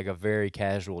know, is like a very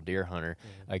casual deer hunter.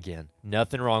 Again,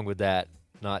 nothing wrong with that.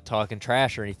 Not talking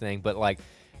trash or anything, but like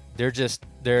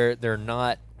they're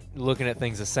not looking at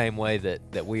things the same way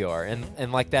that we are.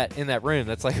 And like that in that room,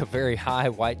 that's like a very high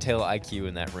whitetail IQ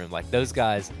in that room. Like those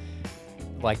guys,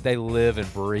 like they live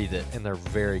and breathe it, and they're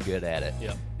very good at it.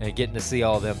 Yeah. And getting to see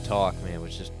all of them talk, man, it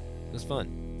was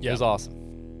fun. Yeah. It was awesome.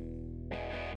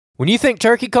 When you think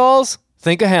turkey calls,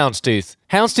 think of Houndstooth.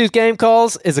 Houndstooth Game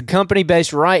Calls is a company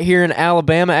based right here in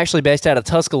Alabama, actually based out of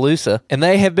Tuscaloosa, and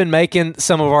they have been making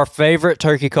some of our favorite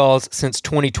turkey calls since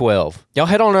 2012. Y'all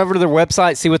head on over to their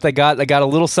website, see what they got. They got a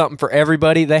little something for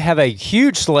everybody. They have a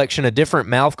huge selection of different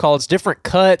mouth calls, different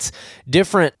cuts,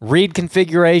 different reed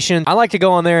configuration. I like to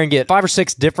go on there and get 5 or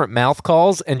 6 different mouth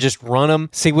calls and just run them,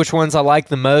 see which ones I like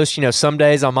the most. You know, some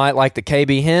days I might like the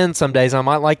KB hen, some days I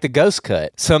might like the ghost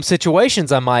cut. Some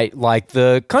situations I might like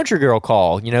the country girl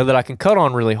call, you know, that I can cut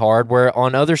on really hard, where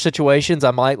on other situations I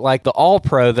might like the all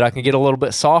pro that I can get a little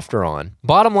bit softer on.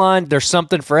 Bottom line, there's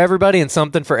something for everybody and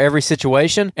something for every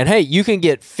situation. And hey, you can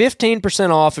get 15%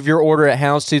 off of your order at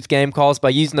Houndstooth Game Calls by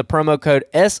using the promo code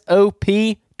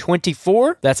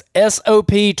SOP24. That's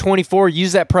SOP24.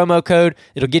 Use that promo code.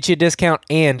 It'll get you a discount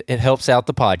and it helps out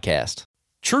the podcast.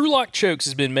 Trulock Chokes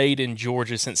has been made in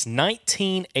Georgia since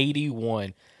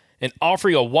 1981 and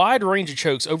offering a wide range of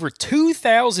chokes, over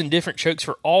 2,000 different chokes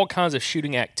for all kinds of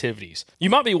shooting activities.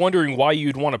 You might be wondering why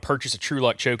you'd want to purchase a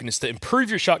Trulock choke, and it's to improve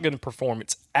your shotgun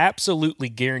performance, absolutely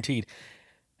guaranteed.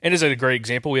 And as a great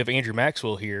example, we have Andrew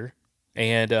Maxwell here.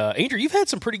 And Andrew, you've had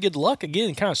some pretty good luck,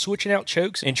 again, kind of switching out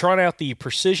chokes and trying out the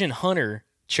Precision Hunter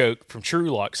choke from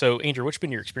Trulock. So, Andrew, what's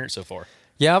been your experience so far?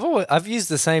 Yeah, I've used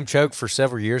the same choke for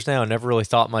several years now and never really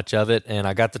thought much of it, and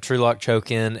I got the Trulock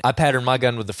choke in. I patterned my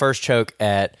gun with the first choke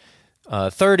at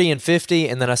 30 and 50,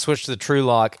 and then I switched to the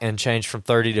Trulock and changed from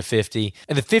 30 to 50.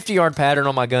 And the 50-yard pattern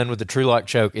on my gun with the Trulock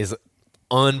choke is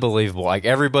unbelievable. Like,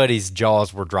 everybody's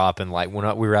jaws were dropping. Like, when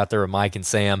we were out there with Mike and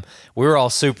Sam, we were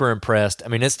all super impressed. I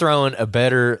mean, it's throwing a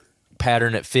better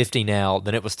pattern at 50 now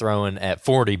than it was throwing at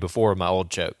 40 before my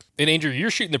old choke. And Andrew,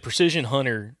 you're shooting the Precision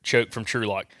Hunter choke from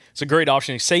Trulock. It's a great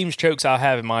option. Same chokes I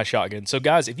have in my shotgun. So,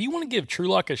 guys, if you want to give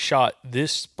Trulock a shot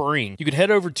this spring, you can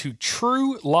head over to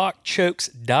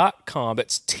TrulockChokes.com.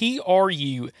 That's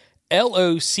TruLock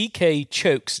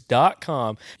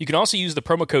chokes.com. You can also use the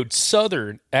promo code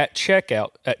SOUTHERN at checkout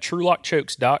at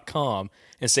TrulockChokes.com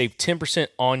and save 10%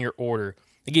 on your order.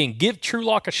 Again, give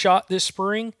Trulock a shot this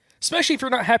spring, especially if you're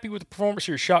not happy with the performance of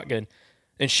your shotgun,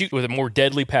 and shoot with a more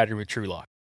deadly pattern with Trulock.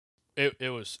 It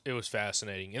was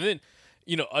fascinating. And then,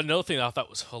 you know, another thing that I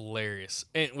thought was hilarious,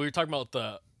 and we were talking about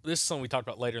this is something we talked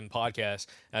about later in the podcast,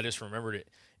 and I just remembered it,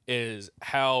 is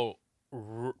how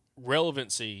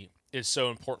relevancy is so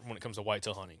important when it comes to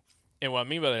whitetail hunting. And what I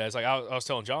mean by that is, like, I was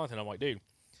telling Jonathan, I'm like, dude,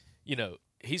 you know,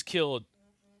 he's killed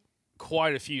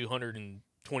quite a few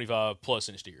 125 plus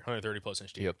inch deer, 130 plus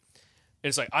inch deer. Yep. And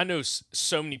it's like, I know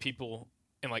so many people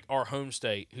in like our home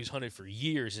state who's hunted for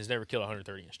years and has never killed a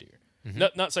 130 inch deer. Mm-hmm.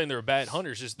 Not saying they're bad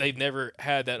hunters, just they've never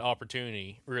had that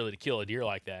opportunity really to kill a deer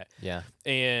like that. Yeah.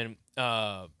 And,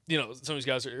 you know, some of these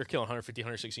guys are killing 150,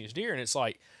 160 inch deer. And it's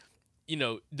like, you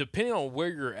know, depending on where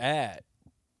you're at,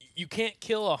 you can't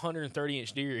kill a 130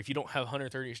 inch deer if you don't have a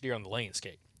 130 inch deer on the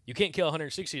landscape. You can't kill a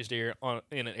 160 inch deer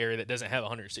in an area that doesn't have a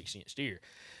 160 inch deer.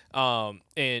 And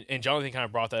Jonathan kind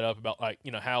of brought that up about, like,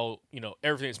 you know, how, you know,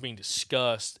 everything that's being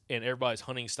discussed and everybody's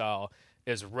hunting style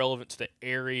is relevant to the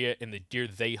area and the deer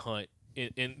they hunt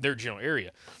in their general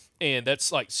area. And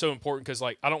that's, like, so important because,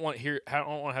 like, I don't want to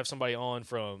have somebody on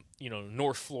from, you know,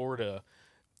 North Florida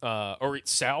or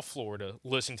South Florida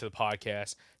listening to the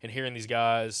podcast and hearing these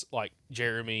guys like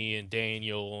Jeremy and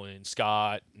Daniel and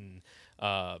Scott and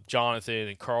Jonathan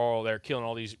and Carl, they're killing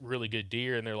all these really good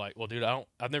deer, and they're like, well, dude,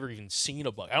 I've never even seen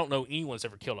a buck. I don't know anyone that's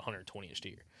ever killed a 120 inch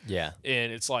deer. Yeah.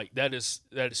 And it's like, that is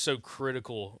so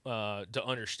critical to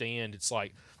understand. It's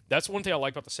like, that's one thing I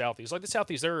like about the Southeast. Like the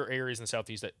Southeast, there are areas in the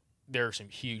Southeast that there are some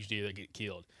huge deer that get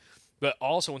killed. But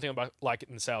also one thing about like it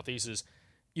in the Southeast is,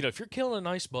 you know, if you're killing a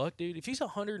nice buck, dude, if he's a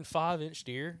 105 inch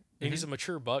deer and he's a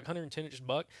mature buck, 110 inch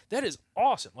buck, that is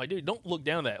awesome. Like, dude, don't look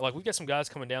down that. Like, we got some guys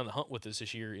coming down to hunt with us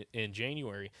this year in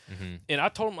January. Mm-hmm. And I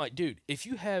told him, like, dude, if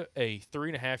you have a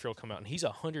 3.5-year-old come out and he's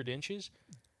 100 inches,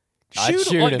 shoot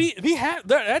him. Like,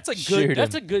 that's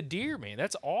a good deer, man.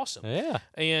 That's awesome. Yeah.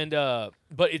 And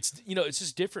but it's, you know, it's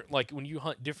just different. Like when you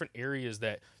hunt different areas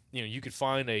that, you know, you could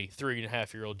find a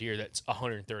 3.5-year-old deer that's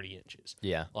 130 inches.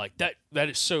 Yeah. Like that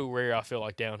is so rare, I feel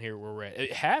like, down here where we're at.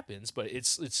 It happens, but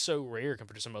it's so rare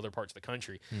compared to some other parts of the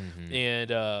country.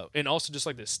 Mm-hmm. And also just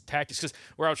like this tactics, because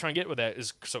where I was trying to get with that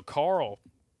is, so Carl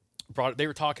they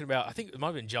were talking about, I think it might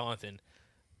have been Jonathan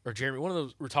or Jeremy, one of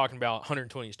those were talking about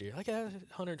 120 inch deer. Like,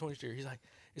 120 inch deer. He's like,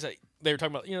 they were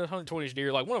talking about, you know, 120 inch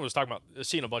deer. Like, one of them was talking about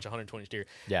seeing a bunch of 120 inch deer.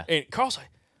 Yeah. And Carl's like,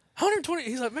 120.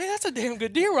 He's like, man, that's a damn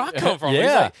good deer where I come from. Yeah.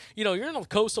 He's like, you know, you're in the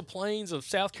coastal plains of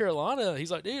South Carolina.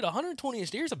 He's like, dude, 120 inch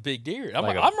deer is a big deer. I'm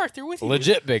right there with you.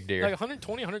 Legit big deer. Like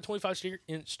 120, 125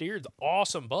 inch deer is an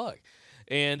awesome buck.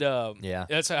 And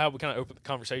that's how we kind of opened the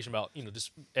conversation about, you know,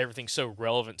 just everything's so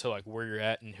relevant to like where you're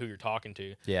at and who you're talking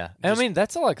to. Yeah. And I mean,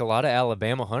 that's like a lot of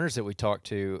Alabama hunters that we talk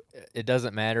to. It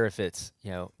doesn't matter if it's,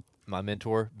 you know, my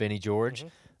mentor, Benny George,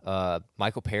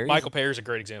 Michael Perry. Michael Perry's a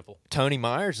great example. Tony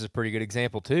Myers is a pretty good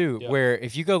example too, Yep. where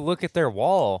if you go look at their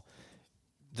wall,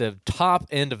 the top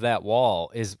end of that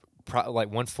wall is like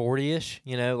 140-ish,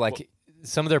 you know, like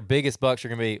some of their biggest bucks are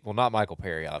going to be, well, not Michael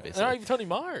Perry, obviously. Not even Tony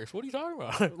Myers. What are you talking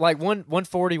about? Like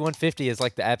 140, 150 is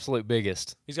like the absolute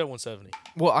biggest. He's got 170.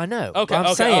 Well, I know. Okay,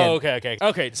 I'm saying.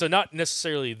 Okay, so not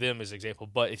necessarily them as an example,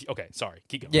 but sorry,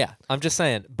 keep going. Yeah, I'm just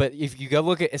saying. But if you go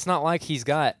look at, it's not like he's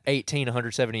got 18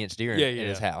 170-inch deer in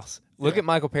his house. Look at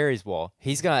Michael Perry's wall.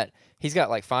 He's got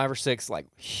like 5 or 6 like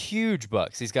huge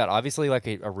bucks. He's got obviously like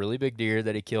a really big deer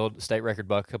that he killed, state record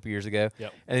buck a couple years ago.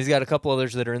 Yep. And he's got a couple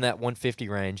others that are in that 150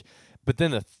 range. But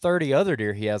then the 30 other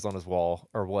deer he has on his wall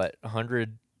are what,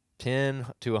 110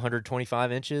 to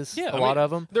 125 inches? Yeah, a lot of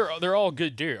them. They're all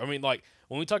good deer. I mean, like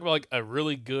when we talk about like a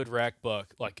really good rack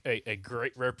buck, like a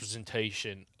great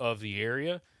representation of the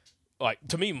area. Like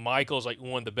to me, Michael's like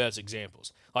one of the best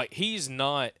examples. Like he's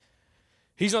not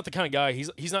the kind of guy.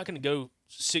 He's not going to go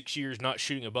 6 years not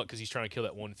shooting a buck because he's trying to kill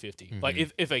that 150. Mm-hmm. Like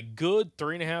if a good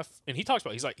 3.5, and he talks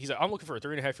about, he's like I'm looking for a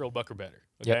 3.5-year-old buck or better.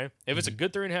 Okay, Yep. if it's a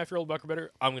good 3.5-year-old buck or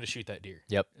better, I'm going to shoot that deer.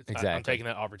 Yep, exactly. I'm taking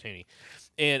that opportunity,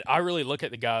 and I really look at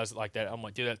the guys like that. I'm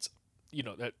like, dude,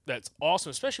 that's awesome,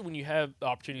 especially when you have the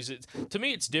opportunities. To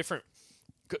me, it's different.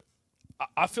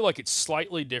 I feel like it's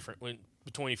slightly different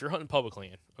between if you're hunting public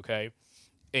land, okay,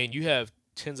 and you have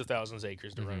tens of thousands of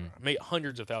acres to run around, maybe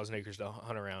hundreds of thousand acres to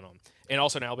hunt around on, and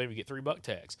also in Alabama you get 3 buck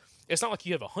tags. It's not like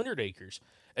you have 100 acres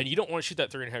and you don't want to shoot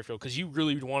that 3.5-year-old because you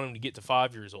really want them to get to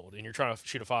 5 years old, and you're trying to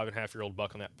shoot a 5.5-year-old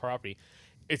buck on that property.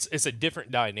 It's a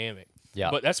different dynamic. Yeah.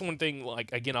 But that's one thing.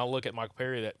 Like again, I look at Michael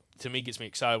Perry that to me gets me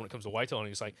excited when it comes to whitetail, and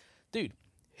he's like, dude,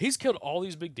 he's killed all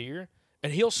these big deer.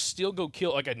 And he'll still go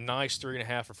kill like a nice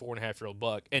 3.5 or 4.5-year-old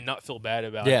buck and not feel bad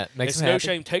about it. Yeah, makes it's him no happy.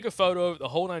 shame. Take a photo of the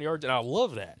whole 9 yards, and I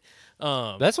love that.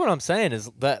 That's what I'm saying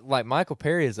is that like Michael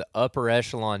Perry is an upper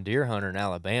echelon deer hunter in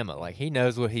Alabama. Like he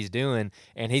knows what he's doing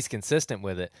and he's consistent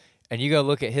with it. And you go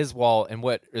look at his wall and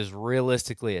what is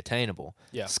realistically attainable.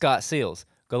 Yeah. Scott Seals,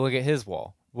 go look at his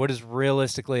wall. What is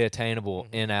realistically attainable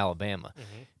in Alabama?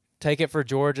 Take it for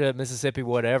Georgia, Mississippi,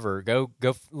 whatever. Go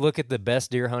look at the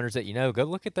best deer hunters that you know. Go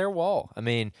look at their wall. I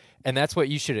mean, and that's what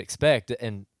you should expect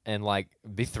and like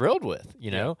be thrilled with,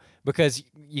 you know, because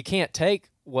you can't take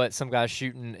what some guy's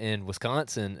shooting in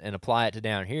Wisconsin and apply it to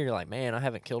down here. You're like, man, I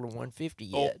haven't killed a 150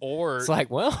 yet. Or it's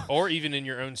like, well, or even in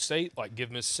your own state, like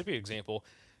give Mississippi an example.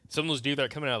 Some of those deer that are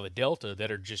coming out of the Delta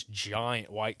that are just giant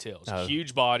whitetails,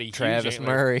 huge body, Travis huge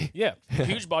Murray. Yeah,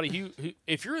 huge body.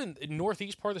 If you're in the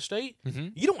northeast part of the state, Mm-hmm.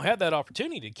 you don't have that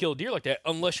opportunity to kill deer like that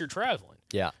unless you're traveling.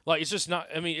 Yeah. Like it's just not.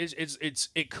 I mean,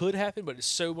 it could happen, but it's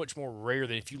so much more rare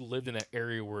than if you lived in that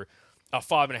area where a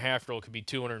 5.5-year-old could be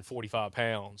 245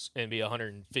 pounds and be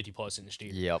 150 plus inch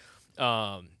deer. Yep.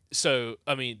 So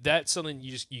I mean, that's something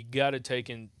you got to take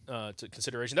into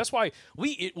consideration. That's why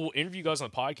will interview guys on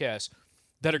the podcast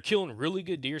that are killing really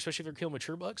good deer, especially if they're killing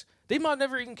mature bucks. They might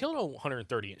never even kill a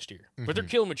 130-inch deer, but they're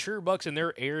killing mature bucks in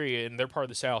their area, in their part of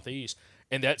the southeast,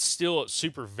 and that's still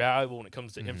super valuable when it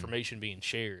comes to information being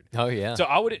shared. Oh, yeah. So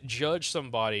I wouldn't judge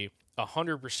somebody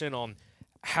 100% on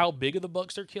how big of the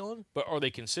bucks they're killing, but are they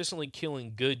consistently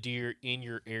killing good deer in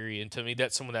your area? And to me,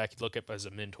 that's someone that I could look up as a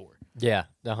mentor. Yeah,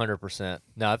 100%.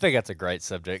 No, I think that's a great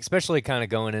subject, especially kind of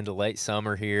going into late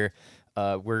summer here.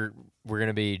 We're going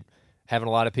to be having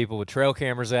a lot of people with trail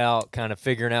cameras out, kind of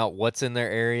figuring out what's in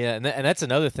their area. And that's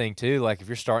another thing, too. Like, if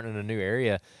you're starting in a new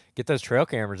area, get those trail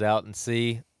cameras out and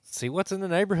see what's in the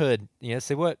neighborhood. You know,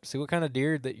 see what kind of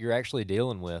deer that you're actually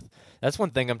dealing with. That's one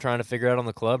thing I'm trying to figure out on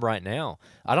the club right now.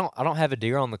 I don't have a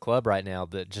deer on the club right now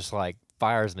that just, like,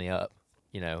 fires me up,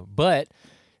 you know. But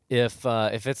if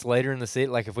it's later in the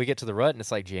season, like if we get to the rut and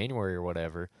it's, like, January or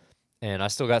whatever, and I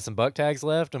still got some buck tags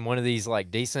left and one of these,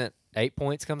 like, decent 8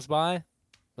 points comes by,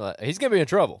 he's going to be in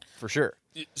trouble for sure.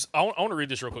 I want to read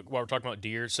this real quick while we're talking about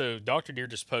deer. So Dr. Deer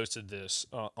just posted this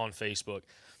on Facebook,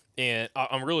 and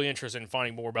I'm really interested in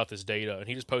finding more about this data. And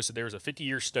he just posted there was a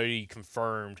 50-year study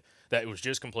confirmed that it was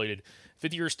just completed.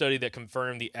 50-year study that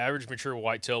confirmed the average mature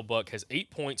whitetail buck has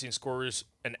 8 points and scores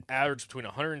an average between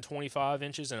 125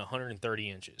 inches and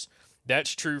 130 inches.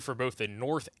 That's true for both the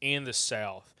north and the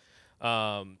south.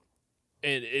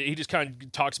 And he just kind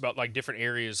of talks about like different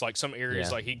areas, like some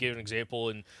areas, like he gave an example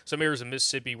in some areas of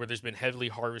Mississippi where there's been heavily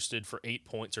harvested for 8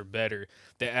 points or better.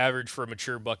 The average for a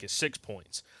mature buck is 6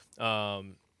 points.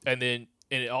 And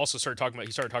it also started talking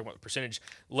about the percentage.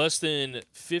 Less than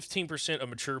 15% of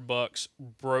mature bucks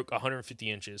broke 150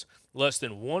 inches. Less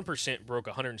than 1% broke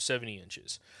 170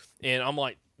 inches. And I'm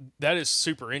like, that is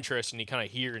super interesting to kind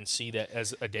of hear and see that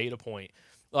as a data point.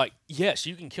 Like, yes,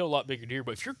 you can kill a lot bigger deer,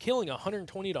 but if you're killing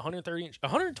 120 to 130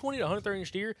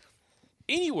 inch deer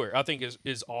anywhere, I think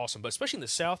is awesome. But especially in the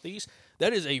southeast,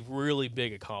 that is a really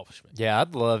big accomplishment. Yeah,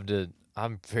 I'd love to.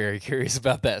 I'm very curious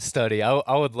about that study.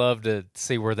 I would love to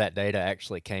see where that data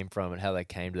actually came from and how they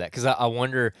came to that. Because I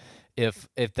wonder if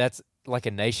that's like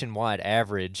a nationwide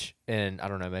average, and I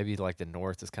don't know, maybe like the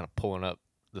north is kind of pulling up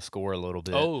the score a little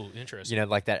bit. Oh, interesting. You know,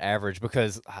 like that average,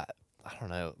 because I don't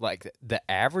know, like the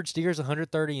average deer is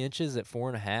 130 inches at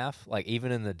 4.5, like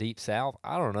even in the deep south.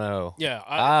 I don't know. Yeah,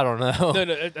 I don't know.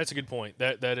 No, that's a good point.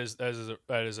 That is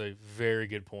a very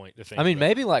good point to think. I mean, about.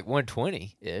 maybe like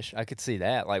 120-ish. I could see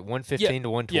that, like 115 to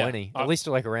 120, yeah. at least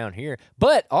like around here.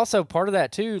 But also part of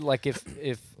that too, like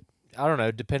if I don't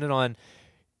know, depending on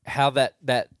how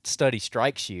that study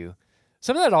strikes you.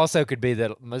 Some of that also could be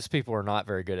that most people are not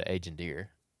very good at aging deer,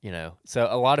 you know. So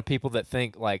a lot of people that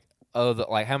think like, oh,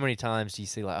 like how many times do you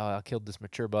see like, oh, I killed this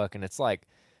mature buck, and it's like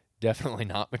definitely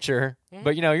not mature. Mm-hmm.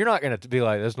 But you know, you're not gonna be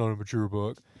like, that's not a mature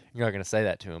buck. You're not gonna say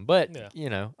that to him. But you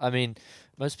know, I mean,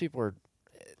 most people are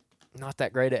not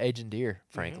that great at aging deer,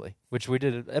 frankly, which we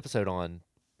did an episode on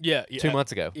 2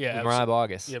 months ago. Yeah, with Mariah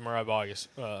Bogus. Yeah, Mariah Bogus,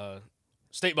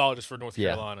 state biologist for North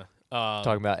Carolina.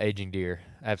 Talking about aging deer.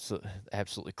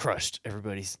 Absolutely crushed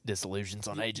everybody's disillusions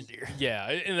on aging deer. Yeah,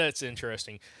 and that's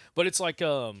interesting. But it's like,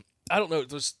 I don't know,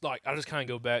 just like I just kind of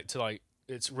go back to like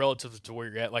it's relative to where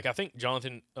you're at. Like I think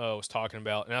Jonathan was talking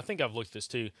about, and I think I've looked at this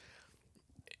too.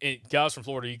 And guys from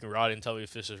Florida, you can write in and tell me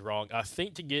if this is wrong. I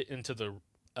think to get into the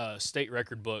state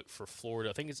record book for Florida,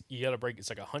 I think you got to break. It's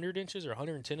like 100 inches or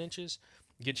 110 inches,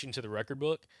 get you into the record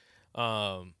book,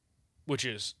 which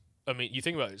is, I mean, you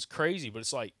think about it, it's crazy, but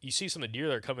it's like you see some of the deer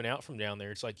that are coming out from down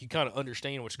there. It's like you kind of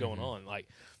understand what's going on. Like,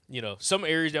 you know, some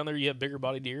areas down there you have bigger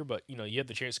body deer, but you know you have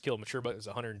the chance to kill a mature buck that's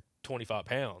 125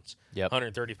 pounds,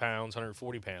 130 pounds,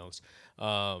 140 pounds.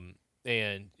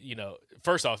 And, you know,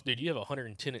 first off, dude, you have a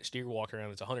 110-inch deer walking around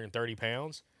that's 130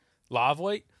 pounds. Live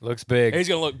weight? Looks big. He's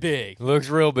going to look big. Looks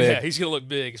real big. Yeah, he's going to look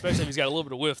big, especially if he's got a little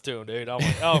bit of whiff to him, dude. I'm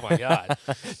like, oh, my God.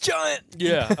 Giant.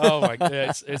 Yeah. Oh, my God.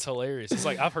 It's hilarious. It's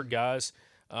like I've heard guys,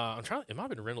 it might have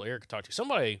been Rendell Eric talked to.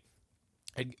 Somebody,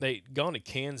 they'd gone to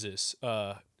Kansas.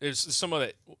 It's somebody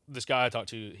that this guy I talked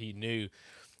to, he knew,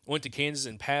 went to Kansas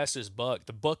and passed his buck.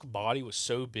 The buck body was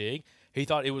so big, he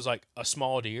thought it was like a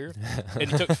small deer, and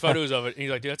he took photos of it. And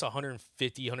he's like, "Dude, that's a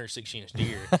 150, 160-inch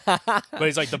deer." But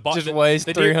he's like, just weighs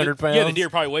 300 pounds. Yeah, the deer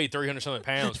probably weighed 300-something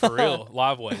pounds for real,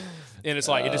 live weight. And it's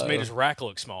like it just made his rack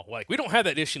look small. Like we don't have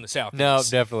that issue in the South. No,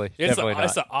 definitely not.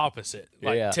 It's the opposite.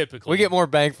 Like typically, we get more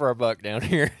bang for our buck down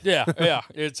here. Yeah.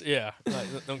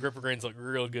 Like, them gripper grains look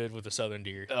real good with the southern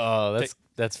deer. Oh,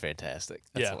 that's fantastic.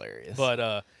 That's hilarious.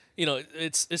 But you know,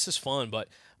 it's just fun. But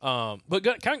kind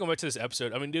of going back to this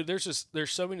episode, I mean, dude,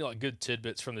 there's so many like good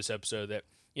tidbits from this episode that,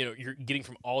 you know, you're getting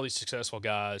from all these successful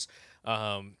guys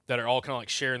that are all kind of like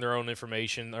sharing their own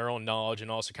information, their own knowledge, and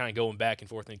also kind of going back and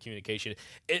forth in communication.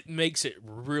 It makes it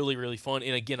really, really fun.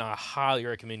 And again, I highly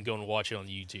recommend going and watch it on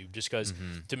YouTube, just because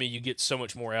to me, you get so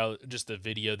much more out of just the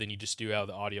video than you just do out of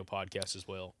the audio podcast as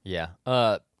well. Yeah.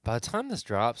 By the time this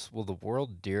drops, will the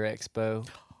World Deer Expo,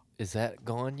 is that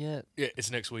gone yet? Yeah,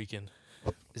 it's next weekend.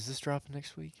 Is this dropping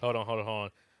next week? Hold on.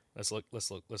 Let's look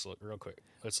real quick.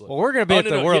 Let's look. Well, we're going to be at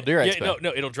the World Deer Expo.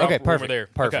 No, it'll drop when we're there.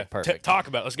 Perfect. Talk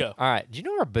about it. Let's go. All right. Do you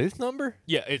know our booth number?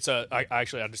 Yeah, it's I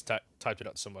just typed it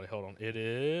out to somebody. Hold on. It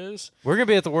is. We're going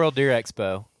to be at the World Deer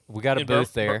Expo. We got a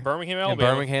booth there. Birmingham,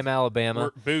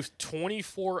 Alabama. Booth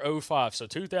 2405, so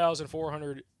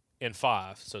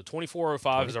 2,405. So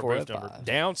 2405 is our booth number.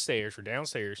 Downstairs, we're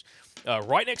downstairs,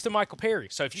 right next to Michael Perry.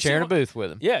 So if you sharing a booth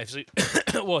with him. Yeah.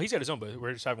 Well, he's got his own booth.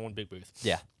 We're just having one big booth.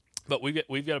 Yeah. But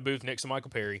we've got a booth next to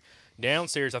Michael Perry.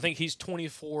 Downstairs, I think he's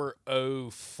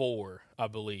 2404, I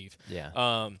believe.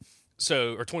 Yeah.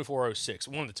 So, or 2406,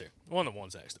 one of the two. One of the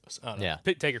ones next to us. I don't know.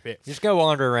 Yeah. Take your pick. Just go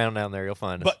wander around down there. You'll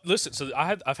find us. But listen, so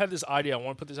I've had this idea. I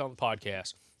want to put this on the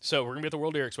podcast. So we're going to be at the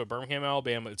World Deer Expo, Birmingham,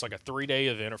 Alabama. It's like a 3-day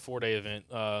event or 4-day event.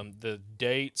 The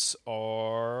dates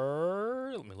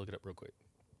are, let me look it up real quick.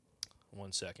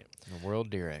 1 second. The World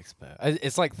Deer Expo.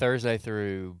 It's like Thursday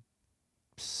through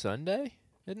Sunday,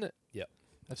 isn't it? Yep.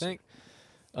 I think.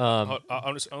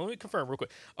 Let me confirm real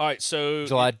quick. All right, so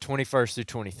July 21st through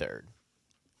 23rd.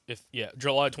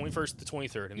 July 21st to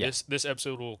 23rd, and this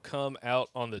episode will come out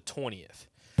on the 20th.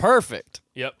 Perfect.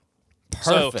 Yep.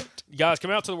 Perfect. So, guys,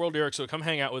 come out to the World Deer Expo. Come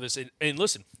hang out with us and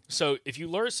listen. So if you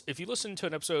listen to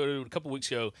an episode a couple weeks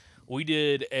ago, we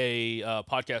did a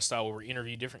podcast style where we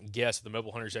interviewed different guests at the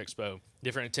Mobile Hunters Expo,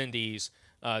 different attendees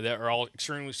that are all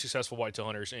extremely successful whitetail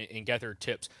hunters and get their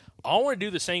tips. I want to do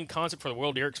the same concept for the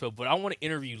World Deer Expo, but I want to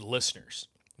interview listeners.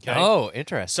 Okay? Oh,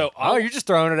 interesting. So you're just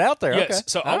throwing it out there. Yes. Okay.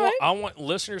 So I want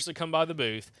listeners to come by the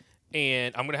booth,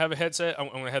 and I'm going to have a headset. I'm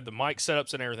going to have the mic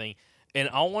setups and everything. And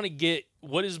I want to get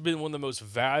what has been one of the most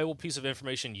valuable piece of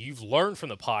information you've learned from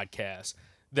the podcast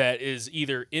that is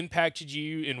either impacted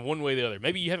you in one way or the other.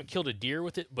 Maybe you haven't killed a deer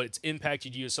with it, but it's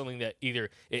impacted you as something that either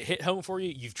it hit home for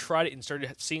you, you've tried it and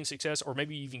started seeing success, or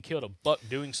maybe you even killed a buck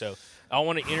doing so. I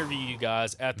want to interview you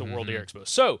guys at the World Deer Expo.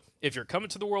 So if you're coming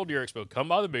to the World Deer Expo, come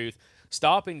by the booth,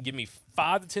 stop and give me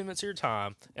 5 to 10 minutes of your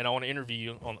time, and I want to interview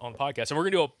you on the podcast. And we're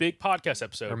going to do a big podcast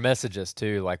episode. Or message us,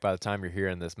 too, like by the time you're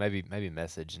hearing this. Maybe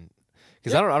message and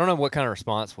because I don't know what kind of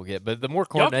response we'll get, but the more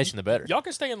coordination, the better. Y'all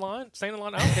can stay in line. I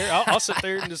don't care. I'll sit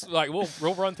there and just like we'll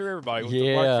run through everybody with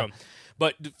the microphone.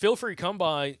 But feel free, come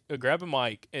by, grab a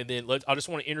mic, and then I just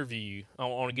want to interview you. I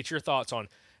want to get your thoughts on,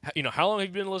 how long have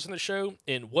you been listening to the show,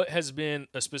 and what has been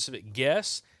a specific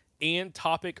guest and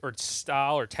topic or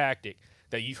style or tactic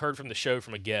that you've heard from the show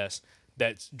from a guest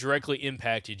that's directly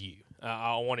impacted you.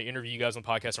 I want to interview you guys on the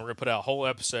podcast, and we're going to put out a whole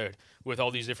episode with all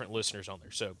these different listeners on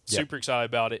there. So super excited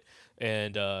about it,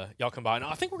 and y'all come by. And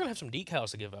I think we're going to have some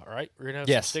decals to give out, right? We're going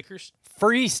to have some stickers.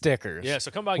 Free stickers. Yeah, so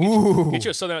come by, get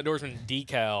you a Southern Outdoorsman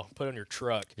decal, put on your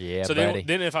truck. Yeah, so buddy.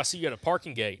 Then if I see you at a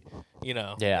parking gate,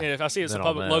 and if I see it's a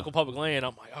local public land,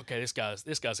 I'm like, okay, this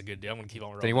guy's a good deal. I'm going to keep on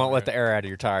rolling. Then you won't let the air out of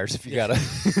your tires if you got a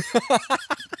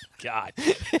God.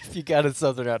 If you got a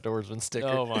Southern Outdoorsman sticker.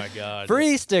 Oh my God.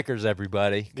 Free stickers,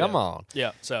 everybody. Come on.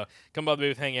 Yeah. So come by the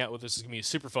booth, hang out with us. It's gonna be a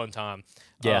super fun time.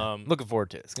 Yeah. Looking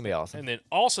forward to it. It's gonna be awesome. And then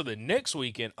also the next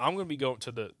weekend, I'm gonna be going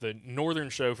to the northern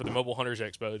show for the Mobile Hunters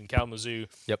Expo in Kalamazoo,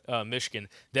 Michigan.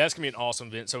 That's gonna be an awesome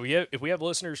event. So if we have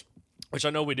listeners, which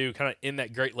I know we do, kind of in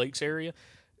that Great Lakes area,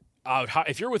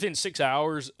 if you're within 6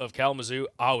 hours of Kalamazoo,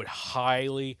 I would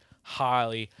highly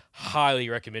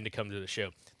recommend to come to the show.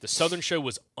 The Southern show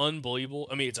was unbelievable.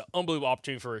 I mean, it's an unbelievable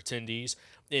opportunity for attendees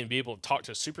and be able to talk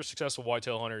to super successful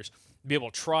whitetail hunters, be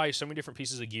able to try so many different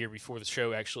pieces of gear before the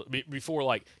show before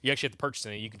you actually have to purchase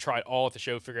it. You can try it all at the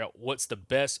show, figure out what's the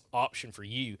best option for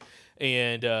you.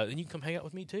 And then you can come hang out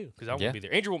with me too, because I won't be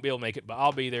there. Andrew won't be able to make it, but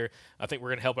I'll be there. I think we're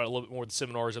going to help out a little bit more with the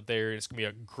seminars up there, and it's going to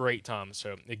be a great time.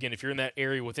 So, again, if you're in that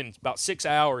area within about 6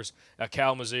 hours of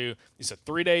Kalamazoo, it's a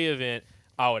 3-day event.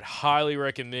 I would highly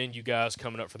recommend you guys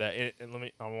coming up for that.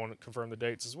 And I want to confirm the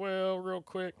dates as well real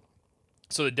quick.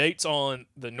 So the dates on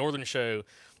the Northern Show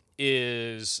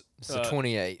is the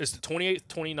 28th. It's the 28th,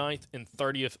 29th, and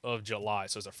 30th of July.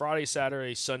 So it's a Friday,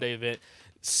 Saturday, Sunday event.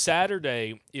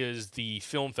 Saturday is the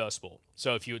film festival.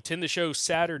 So if you attend the show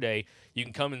Saturday, you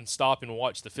can come and stop and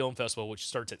watch the film festival, which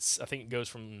starts at, I think it goes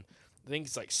from, I think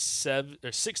it's like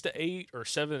 6 to 8 or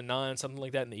 7 to 9, something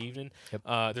like that in the evening. Yep.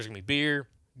 There's going to be beer.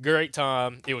 Great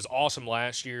time. It was awesome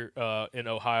last year in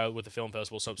Ohio with the film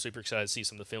festival, so I'm super excited to see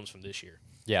some of the films from this year.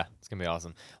 Yeah, it's going to be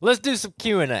awesome. Let's do some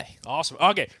Q&A. Awesome.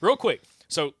 Okay, real quick.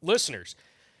 So, listeners,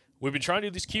 we've been trying to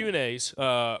do these Q&As.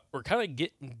 We're kind of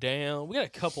getting down. We got a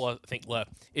couple, I think,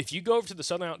 left. If you go over to the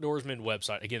Southern Outdoorsmen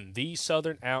website, again,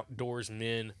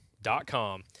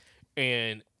 thesouthernOutdoorsmen.com,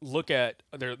 and look at,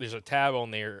 there's a tab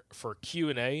on there for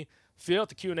Q&A. Fill out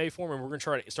the Q&A form, and we're going to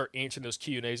try to start answering those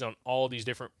Q&As on all these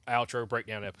different outro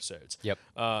breakdown episodes. Yep.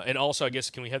 And also, I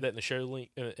guess, can we have that in the show link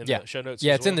in the show notes?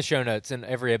 Yeah, it's in the show notes in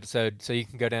every episode, so you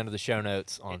can go down to the show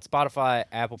notes on Spotify,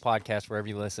 Apple Podcasts, wherever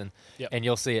you listen, and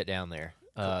you'll see it down there.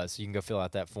 So you can go fill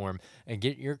out that form and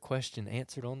get your question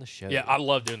answered on the show. Yeah, I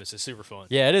love doing this. It's super fun.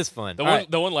 Yeah, it is fun.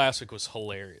 The one last week was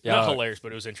hilarious. Yeah, not hilarious,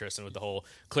 but it was interesting with the whole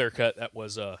clear cut that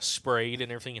was sprayed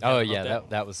and everything.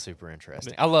 And that was super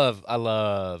interesting. I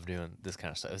love doing this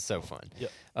kind of stuff. It's so fun.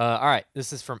 Yep. All right,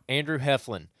 this is from Andrew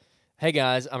Heflin. Hey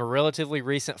guys, I'm a relatively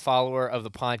recent follower of the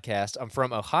podcast. I'm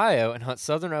from Ohio and hunt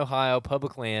Southern Ohio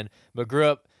public land, but grew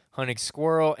up hunting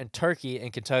squirrel and turkey in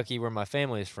Kentucky, where my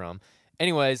family is from.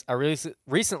 Anyways, I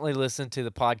recently listened to the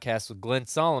podcast with Glenn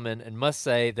Solomon and must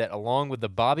say that along with the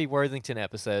Bobby Worthington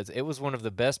episodes, it was one of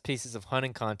the best pieces of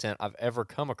hunting content I've ever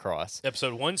come across.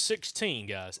 Episode 116,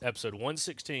 guys. Episode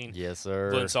 116. Yes,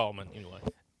 sir. Glenn Solomon, anyway.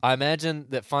 I imagine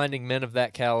that finding men of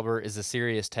that caliber is a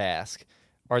serious task.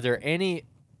 Are there any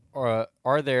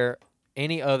other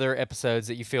episodes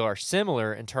that you feel are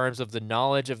similar in terms of the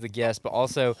knowledge of the guest, but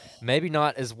also maybe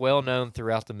not as well known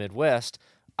throughout the Midwest?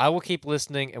 I will keep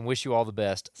listening and wish you all the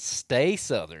best. Stay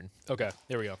Southern. Okay,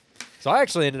 there we go. So I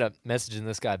actually ended up messaging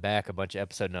this guy back a bunch of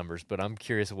episode numbers, but I'm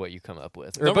curious of what you come up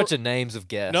with. Or a bunch of names of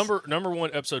guests. Number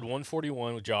one, episode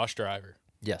 141 with Josh Driver.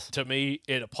 Yes. To me,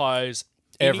 it applies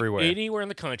everywhere. Anywhere in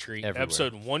the country. Everywhere.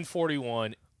 Episode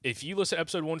 141. If you listen to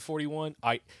episode 141,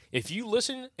 if you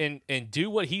listen and do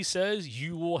what he says,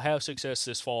 you will have success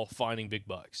this fall finding big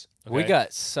bucks. Okay? We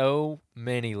got so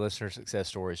many listener success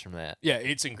stories from that. Yeah,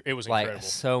 it was incredible. Like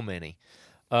so many.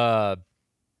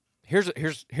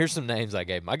 Here's some names I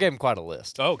gave him. I gave him quite a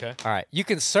list. Oh, okay. All right. You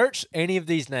can search any of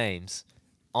these names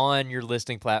on your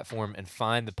listing platform and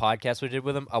find the podcast we did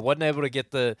with them. I wasn't able to get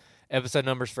the episode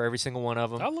numbers for every single one of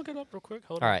them. I'll look it up real quick.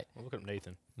 Hold on. All right. I'll look up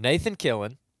Nathan. Nathan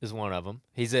Killen is one of them.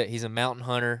 He's a mountain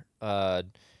hunter.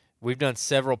 We've done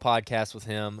several podcasts with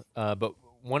him, but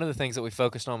one of the things that we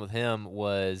focused on with him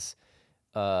was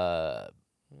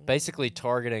basically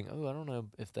targeting. Oh, I don't know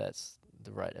if that's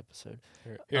the right episode.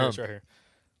 Here it's right here.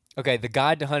 Okay, the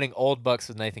Guide to Hunting Old Bucks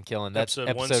with Nathan Killen. That's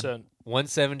episode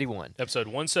 171. Episode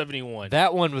 171.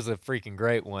 That one was a freaking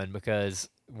great one because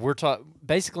we're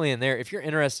basically in there. If you're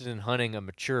interested in hunting a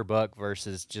mature buck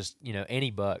versus just any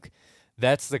buck,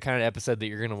 that's the kind of episode that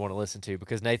you're going to want to listen to,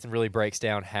 because Nathan really breaks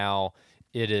down how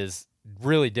it is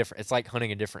really different. It's like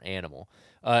hunting a different animal.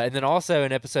 And then also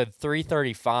in episode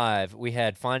 335, we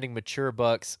had Finding Mature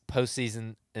Bucks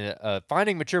postseason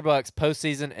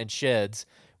and Sheds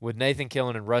with Nathan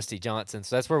Killen and Rusty Johnson.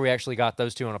 So that's where we actually got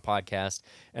those two on a podcast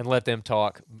and let them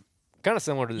talk. Kind of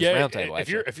similar to this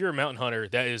roundtable. If you're a mountain hunter,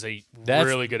 that's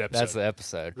really good episode. That's the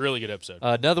episode. Really good episode.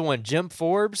 Another one, Jim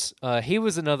Forbes. He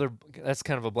was another. That's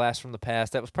kind of a blast from the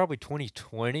past. That was probably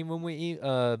 2020 when we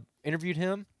interviewed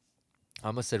him. I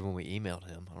almost said when we emailed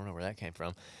him. I don't know where that came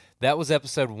from. That was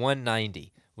episode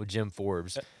 190 with Jim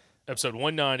Forbes. Episode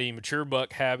 190, Mature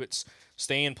Buck Habits,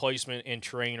 Stand Placement, and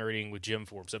Terrain Rating with Jim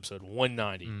Forbes. Episode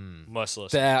 190. Must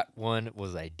listen. That one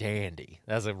was a dandy.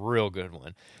 That's a real good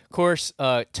one. Of course,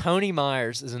 Tony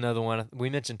Myers is another one. We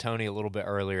mentioned Tony a little bit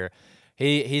earlier.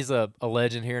 He's a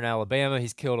legend here in Alabama.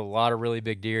 He's killed a lot of really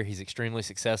big deer. He's extremely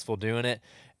successful doing it.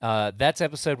 That's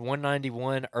episode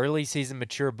 191, Early Season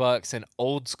Mature Bucks and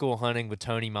Old School Hunting with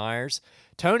Tony Myers.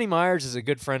 Tony Myers is a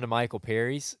good friend of Michael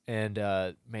Perry's, and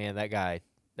man, that guy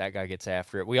gets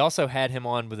after it. We also had him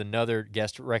on with another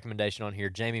guest recommendation on here,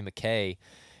 Jamie McKay,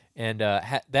 and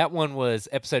that one was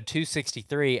episode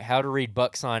 263, How to Read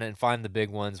Buck Sign and Find the Big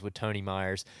Ones with Tony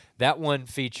Myers. That one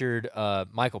featured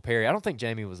Michael Perry. I don't think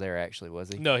Jamie was there, actually, was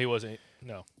he? No, he wasn't.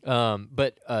 No.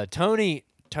 But Tony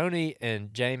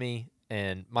and Jamie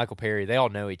and Michael Perry, they all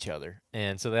know each other,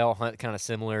 and so they all hunt kind of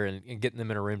similar, and getting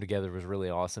them in a room together was really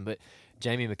awesome. But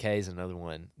Jamie McKay is another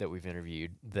one that we've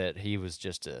interviewed that he was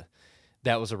just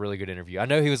that was a really good interview. I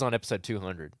know he was on episode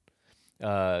 200.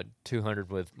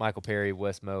 200 with Michael Perry,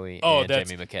 Wes Moe, and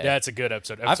Jamie McKay. That's a good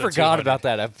episode. I forgot about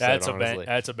that episode,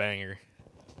 That's a banger.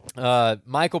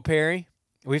 Michael Perry,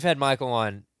 we've had Michael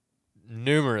on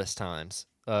numerous times.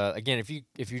 Again, if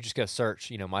you just go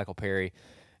search, Michael Perry,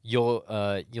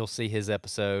 you'll see his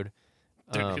episode.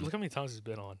 Dude, look how many times he's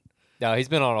been on. No, he's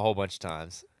been on a whole bunch of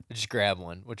times. Just grab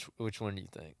one. Which one do you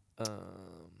think?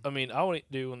 I mean, I want to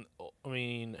do one. I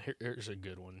mean, here's a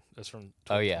good one. That's from.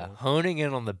 Oh yeah, honing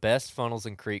in on the best funnels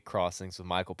and creek crossings with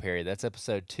Michael Perry. That's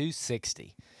episode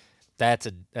 260. That's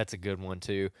a good one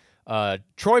too.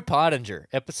 Troy Pottinger,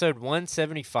 episode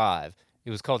 175.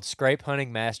 It was called Scrape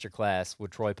Hunting Masterclass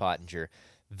with Troy Pottinger.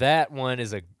 That one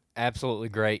is a absolutely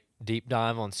great deep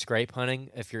dive on scrape hunting.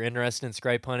 If you're interested in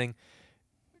scrape hunting,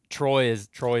 Troy is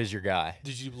your guy.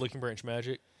 Did you Licking Branch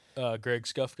Magic? Greg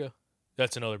Skufka?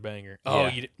 That's another banger. Yeah.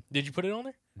 Oh, did you put it on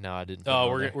there? No, I didn't. Oh,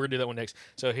 we're gonna do that one next.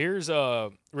 So here's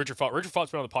Richard Fott. Richard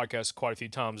Fott's been on the podcast quite a few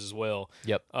times as well.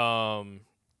 Yep.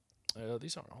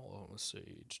 These aren't all of them. Let's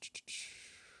see.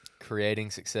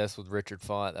 Creating Success with Richard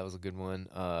Fott. That was a good one.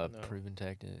 Proven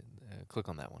Tactic. Click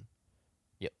on that one.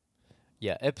 Yep.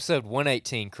 Yeah. Episode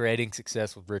 118. Creating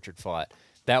Success with Richard Fott.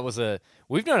 That was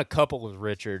we've done a couple with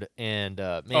Richard, and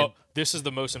man. Oh, this is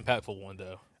the most impactful one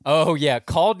though. Oh, yeah.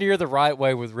 Called Deer the Right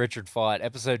Way with Richard Fott,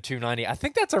 episode 290. I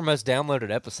think that's our most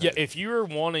downloaded episode. Yeah, if you're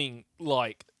wanting,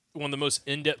 like, one of the most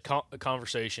in-depth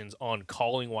conversations on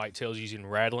calling whitetails using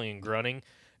rattling and grunting,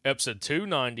 episode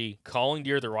 290, Calling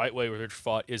Deer the Right Way with Richard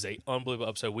Fott, is a unbelievable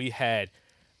episode. We had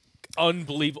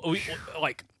unbelievable,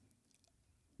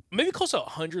 maybe close to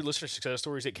 100 listener success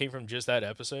stories that came from just that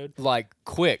episode. Like,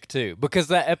 quick, too, because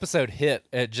that episode hit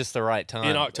at just the right time.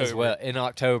 In October. As well. In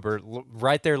October,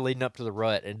 right there leading up to the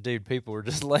rut, and, dude, people were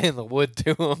just laying the wood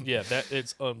to them. Yeah,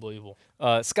 it's unbelievable.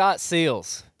 Scott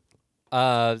Seals.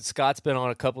 Scott's been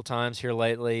on a couple times here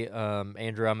lately.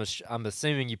 Andrew, I'm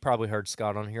assuming you probably heard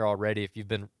Scott on here already if you've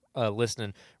been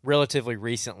listening relatively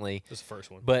recently. This is the first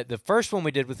one. But the first one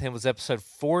we did with him was episode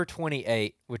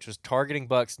 428, which was Targeting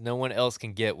Bucks No One Else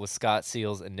Can Get with Scott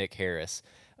Seals and Nick Harris.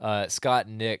 Scott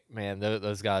and Nick, man,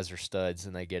 those guys are studs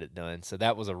and they get it done. So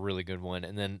that was a really good one.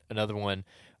 And then another one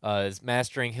is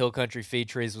Mastering Hill Country Feed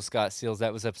Trees with Scott Seals.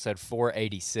 That was episode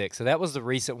 486. So that was the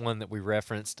recent one that we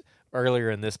referenced earlier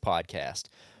in this podcast.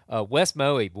 Wes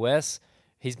Moe. Wes,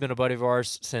 he's been a buddy of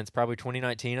ours since probably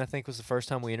 2019, I think was the first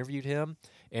time we interviewed him.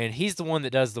 And he's the one that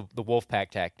does the Wolfpack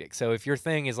tactic. So if your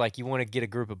thing is like you want to get a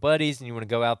group of buddies and you want to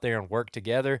go out there and work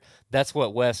together, that's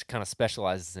what Wes kind of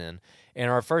specializes in.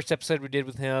 And our first episode we did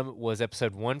with him was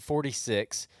episode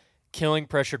 146, Killing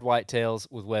Pressured Whitetails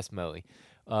with Wes Moe.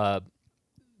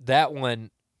 That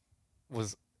one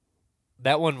was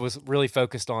really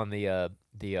focused on the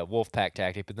Wolfpack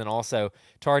tactic, but then also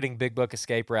Targeting Big Buck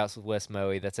Escape Routes with Wes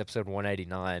Moe. That's episode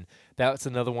 189. That's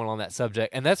another one on that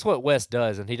subject, and that's what Wes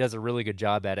does, and he does a really good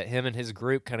job at it. Him and his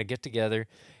group kind of get together,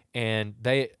 and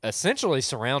they essentially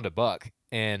surround a buck,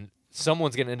 and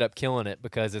someone's going to end up killing it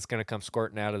because it's going to come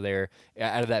squirting out of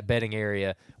that bedding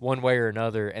area one way or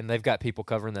another, and they've got people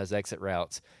covering those exit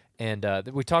routes. And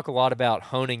we talk a lot about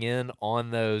honing in on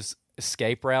those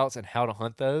escape routes and how to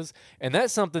hunt those. And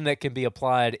that's something that can be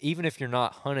applied even if you're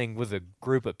not hunting with a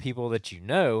group of people that you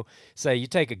know. Say you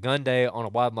take a gun day on a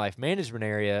wildlife management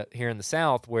area here in the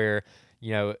South where,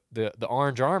 you know, the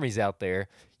Orange Army's out there.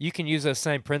 You can use those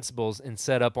same principles and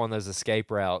set up on those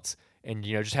escape routes and,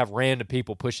 you know, just have random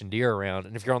people pushing deer around.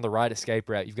 And if you're on the right escape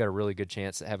route, you've got a really good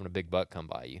chance at having a big buck come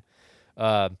by you.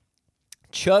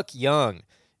 Chuck Young,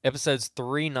 episodes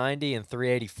 390 and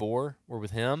 384 were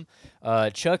with him.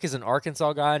 Chuck is an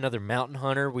Arkansas guy, another mountain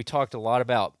hunter. We talked a lot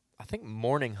about, I think,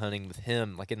 morning hunting with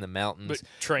him, like in the mountains. But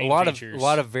terrain features. A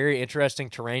lot of very interesting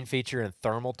terrain feature and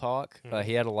thermal talk.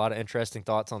 He had a lot of interesting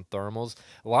thoughts on thermals.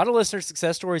 A lot of listener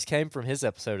success stories came from his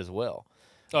episode as well.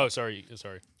 Oh, sorry.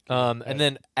 And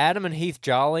then Adam and Heath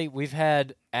Jolly. We've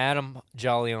had Adam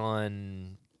Jolly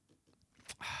on.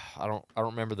 I don't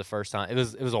remember the first time. It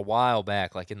was a while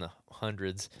back, like in the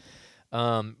hundreds.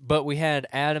 But we had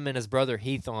Adam and his brother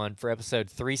Heath on for episode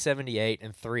 378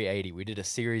 and 380. We did a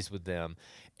series with them,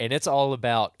 and it's all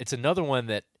about. It's another one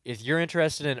that if you're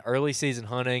interested in early season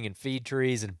hunting and feed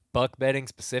trees and buck bedding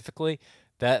specifically,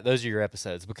 those are your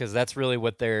episodes, because that's really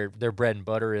what their bread and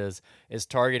butter is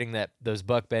targeting those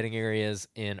buck bedding areas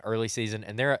in early season,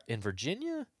 and they're in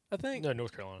Virginia, I think. No,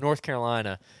 North Carolina. North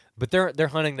Carolina. But they're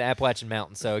hunting the Appalachian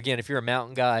Mountains. So again, if you're a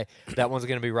mountain guy, that one's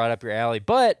going to be right up your alley.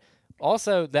 But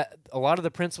also, that a lot of the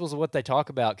principles of what they talk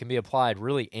about can be applied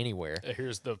really anywhere.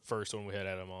 Here's the first one we had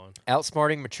Adam on.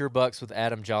 Outsmarting Mature Bucks with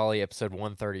Adam Jolly, episode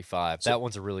 135. That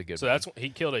one's a really good one. So that's he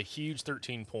killed a huge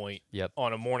 13 point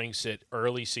on a morning sit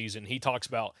early season. He talks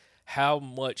about how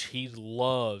much he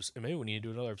loves, and maybe we need to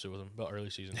do another episode with him about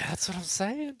early season. That's what I'm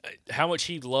saying. How much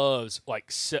he loves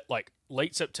like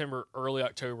late September, early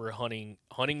October hunting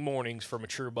mornings for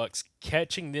mature bucks,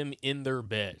 catching them in their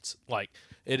beds. Like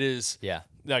it is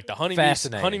like the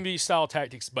hunting bee style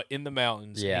tactics, but in the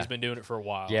mountains. Yeah. He's been doing it for a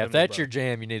while. Yeah, if that's your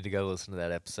jam, you need to go listen to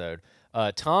that episode.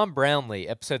 Tom Brownlee,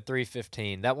 episode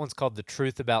 315. That one's called The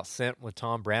Truth About Scent with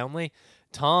Tom Brownlee.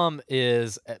 Tom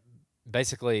is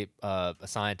basically a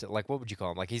scientist. Like, what would you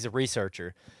call him? Like, he's a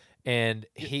researcher. And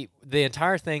the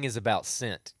entire thing is about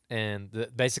scent and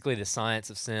basically the science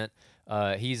of scent.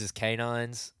 He uses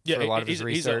canines for a lot of his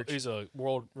research. He's a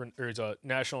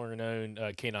national renowned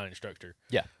canine instructor.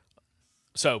 Yeah.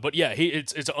 So, but yeah,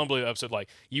 it's an unbelievable episode. Like,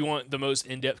 you want the most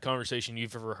in-depth conversation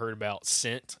you've ever heard about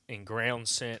scent and ground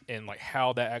scent and like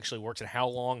how that actually works and how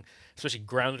long, especially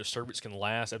ground disturbance, can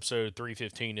last. Episode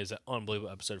 315 is an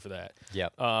unbelievable episode for that.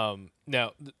 Yep.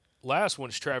 Now, the last one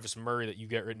is Travis Murray that you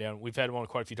got written down. We've had him on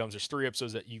quite a few times. There's 3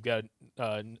 episodes that you got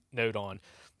a note on.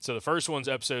 So the first one's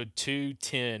episode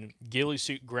 210, ghillie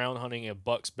suit ground hunting in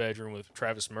Buck's bedroom with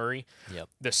Travis Murray. Yep.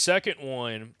 The second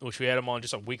one, which we had him on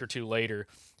just a week or two later,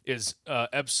 is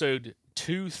episode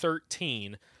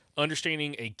 213,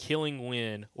 understanding a killing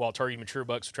wind while targeting mature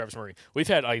bucks with Travis Murray. We've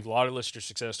had a lot of listener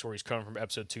success stories come from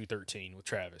episode 213 with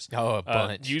Travis. Oh, a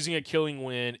bunch. Using a killing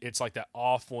wind, it's like that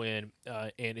off wind,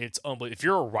 and it's unbelievable. If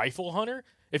you're a rifle hunter,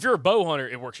 if you're a bow hunter,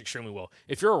 it works extremely well.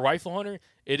 If you're a rifle hunter,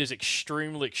 it is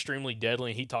extremely, extremely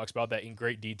deadly, and he talks about that in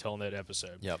great detail in that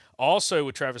episode. Yep. Also,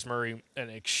 with Travis Murray, an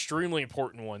extremely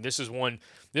important one. This is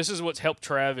what's helped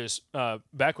Travis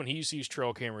back when he used to use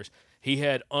trail cameras. He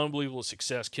had unbelievable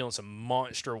success killing some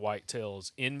monster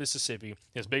whitetails in Mississippi.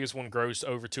 His biggest one grossed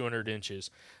over 200 inches.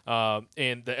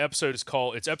 And the episode is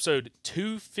it's episode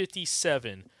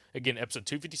 257. Again, episode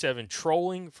 257,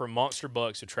 Trolling for Monster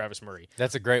Bucks with Travis Murray.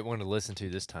 That's a great one to listen to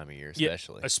this time of year,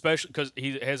 especially. Yeah, especially because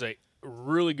he has a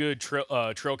really good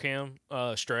trail cam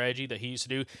strategy that he used to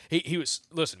do. He was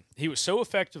so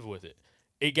effective with it.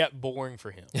 It got boring for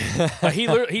him. He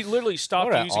literally stopped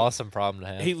what an using. Awesome problem to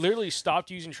have. He literally stopped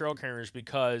using trail cameras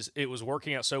because it was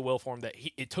working out so well for him that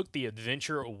it took the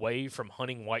adventure away from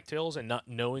hunting whitetails and not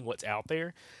knowing what's out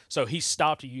there. So he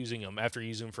stopped using them after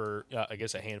using them for I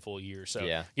guess a handful of years. So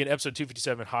again, episode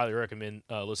 257, highly recommend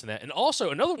listening to that. And also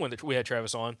another one that we had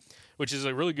Travis on, which is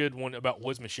a really good one about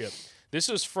woodsmanship. This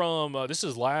is from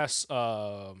last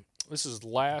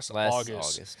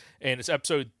August, and it's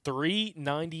episode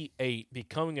 398,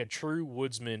 Becoming a True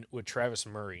Woodsman with Travis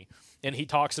Murray. And he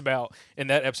talks about, in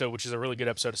that episode, which is a really good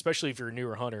episode, especially if you're a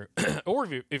newer hunter, or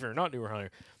if you're not a newer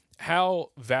hunter,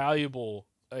 how valuable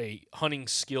a hunting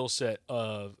skill set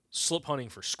of slip hunting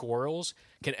for squirrels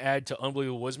can add to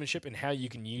unbelievable woodsmanship, and how you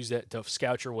can use that to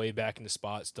scout your way back into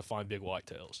spots to find big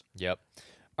whitetails. Yep.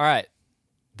 All right.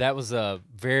 That was a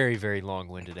very, very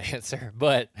long-winded answer.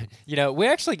 But, we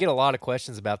actually get a lot of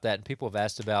questions about that, and people have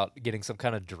asked about getting some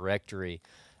kind of directory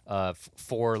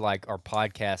for like our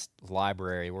podcast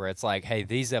library, where it's like, hey,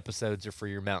 these episodes are for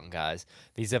your mountain guys,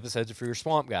 these episodes are for your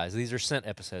swamp guys, these are scent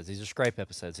episodes, these are scrape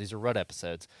episodes, these are rut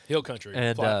episodes, hill country,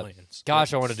 and flatlands.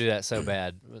 Gosh, I want to do that so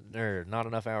bad. There are not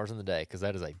enough hours in the day because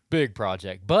that is a big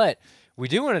project, but we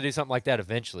do want to do something like that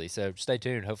eventually, so stay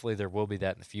tuned. Hopefully there will be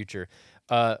that in the future.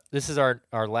 This is our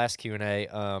last Q&A.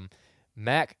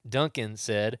 Mac Duncan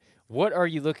said, what are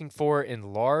you looking for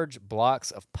in large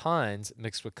blocks of pines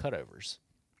mixed with cutovers?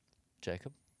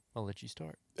 Jacob, I'll let you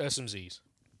start. SMZs.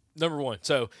 Number one.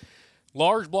 So,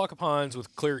 large block of pines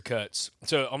with clear cuts.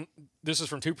 So, this is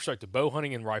from two perspectives, bow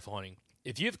hunting and rifle hunting.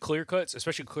 If you have clear cuts,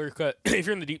 especially clear cut, if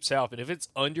you're in the deep south, and if it's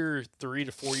under 3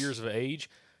 to 4 years of age,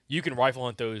 you can rifle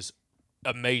hunt those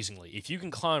amazingly. If you can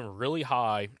climb really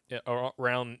high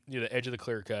around the edge of the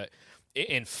clear cut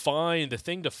and the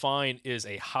thing to find is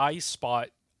a high spot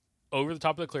over the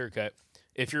top of the clear cut,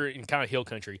 if you're in kind of hill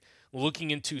country,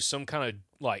 looking into some kind of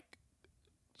like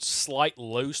slight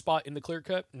low spot in the clear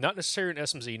cut, not necessarily an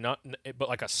SMZ, but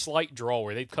like a slight draw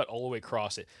where they've cut all the way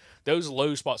across it. Those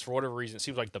low spots, for whatever reason, it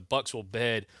seems like the bucks will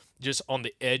bed just on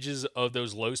the edges of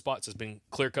those low spots has been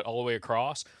clear cut all the way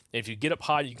across. And if you get up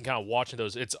high, you can kind of watch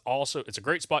those. It's a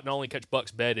great spot not only catch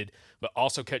bucks bedded, but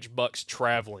also catch bucks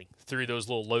traveling through those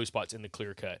little low spots in the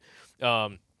clear cut.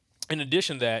 In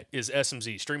addition to that is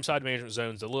SMZ, streamside management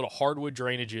zones, the little hardwood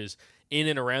drainages in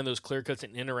and around those clear cuts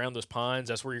and in and around those pines.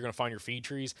 That's where you're going to find your feed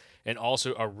trees, and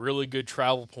also a really good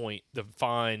travel point to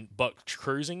find buck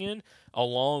cruising in,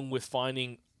 along with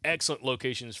finding excellent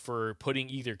locations for putting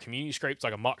either community scrapes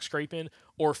like a mock scrape in,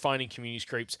 or finding community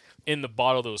scrapes in the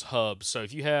bottom of those hubs. So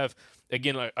if you have,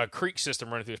 again, a creek system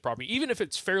running through this property, even if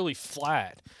it's fairly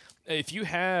flat, if you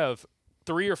have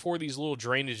 3 or 4 of these little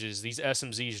drainages, these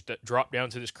SMZs that drop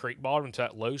down to this creek bottom, to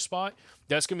that low spot,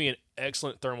 that's going to be an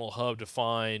excellent thermal hub to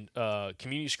find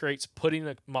community scrapes, put in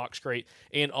a mock scrape,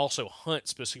 and also hunt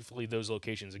specifically those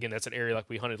locations. Again, that's an area like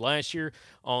we hunted last year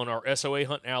on our SOA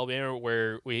hunt in Alabama,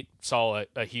 where we saw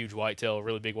a huge whitetail, a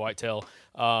really big whitetail,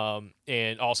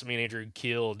 and also me and Andrew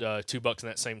killed 2 bucks in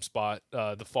that same spot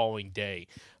the following day.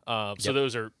 So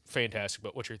those are fantastic,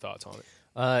 but what's your thoughts on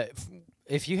it?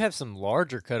 If you have some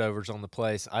larger cutovers on the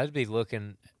place, I'd be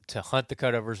looking to hunt the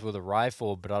cutovers with a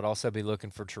rifle, but I'd also be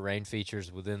looking for terrain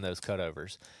features within those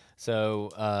cutovers.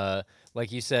 So,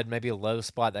 like you said, maybe a low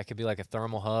spot that could be like a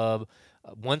thermal hub.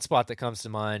 One spot that comes to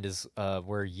mind is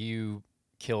where you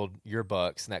killed your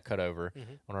bucks in that cutover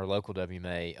on our local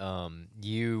WMA.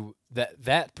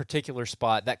 That particular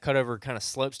spot, that cutover kind of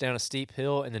slopes down a steep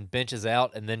hill and then benches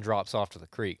out and then drops off to the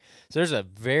creek. So there's a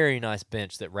very nice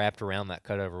bench that wrapped around that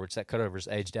cutover, which that cutover's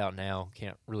aged out now,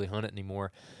 can't really hunt it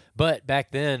anymore. But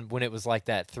back then, when it was like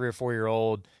that 3 or 4 year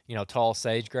old, tall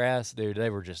sage grass, dude, they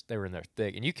were in there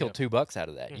thick. And you killed 2 bucks out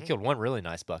of that. You killed one really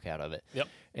nice buck out of it. Yep.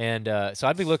 And so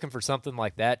I'd be looking for something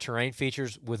like that, terrain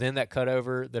features within that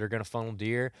cutover that are going to funnel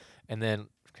deer, and then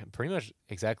pretty much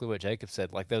exactly what Jacob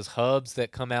said, like those hubs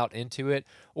that come out into it.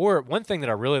 Or one thing that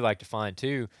I really like to find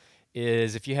too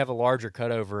is if you have a larger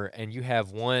cutover and you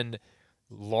have one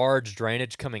large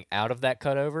drainage coming out of that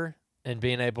cutover and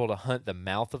being able to hunt the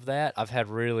mouth of that. I've had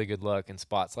really good luck in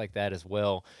spots like that as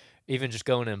well, even just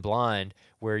going in blind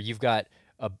where you've got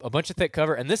a bunch of thick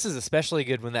cover. And this is especially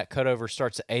good when that cutover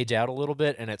starts to age out a little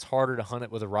bit and it's harder to hunt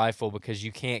it with a rifle because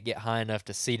you can't get high enough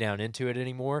to see down into it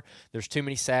anymore. There's too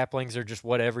many saplings or just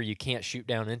whatever. You can't shoot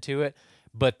down into it.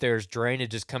 But there's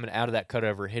drainages coming out of that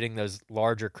cutover, hitting those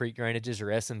larger creek drainages or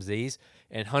SMZs,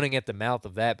 and hunting at the mouth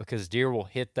of that because deer will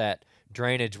hit that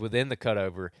drainage within the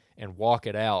cutover and walk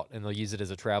it out, and they'll use it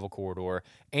as a travel corridor.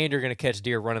 And you're going to catch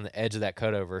deer running the edge of that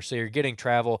cutover. So you're getting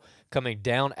travel coming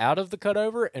down out of the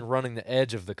cutover and running the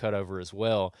edge of the cutover as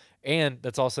well. And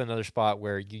that's also another spot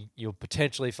where you'll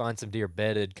potentially find some deer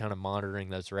bedded, kind of monitoring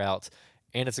those routes.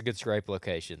 And it's a good scrape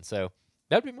location. So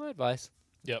that'd be my advice.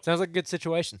 Yep. Sounds like a good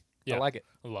situation. Yep. I like it.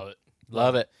 I love it.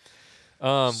 Love it.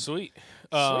 Sweet.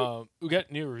 We got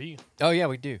a new review. Oh, yeah,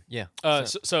 we do. Yeah.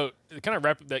 So to kind of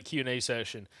wrap up that Q&A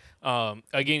session,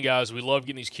 again, guys, we love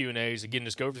getting these Q&As. Again,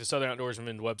 just go over to the Southern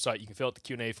Outdoorsman website. You can fill out the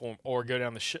Q&A form or go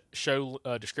down the show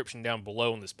description down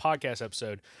below on this podcast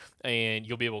episode, and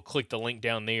you'll be able to click the link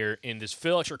down there and just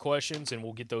fill out your questions, and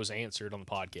we'll get those answered on the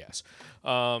podcast.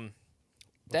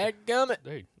 Dadgummit.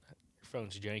 Dude, your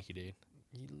phone's janky, dude.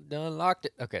 You done locked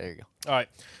it. Okay, there you go. All right.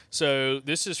 So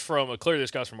this is from, clearly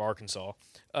this guy's from Arkansas.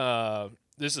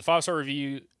 This is a 5-star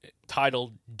review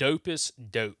titled Dopest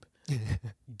Dope.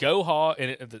 Go Hog,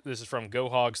 and this is from Go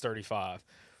Hogs 35.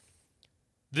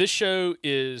 This show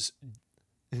is,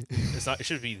 it's not, it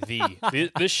should be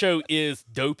this show is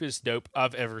dopest dope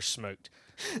I've ever smoked.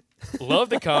 Love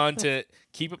the content.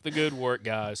 Keep up the good work,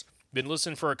 guys. Been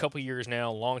listening for a couple years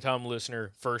now. Long-time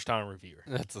listener, first-time reviewer.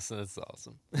 That's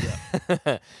awesome.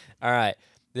 Yeah. All right.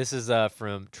 This is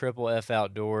from Triple F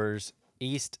Outdoors,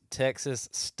 East Texas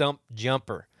Stump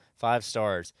Jumper, 5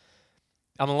 stars.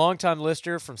 I'm a longtime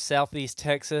listener from Southeast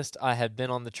Texas. I have been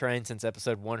on the train since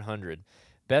episode 100.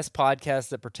 Best podcast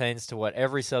that pertains to what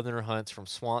every Southerner hunts from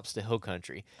swamps to hill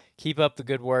country. Keep up the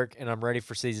good work, and I'm ready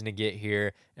for season to get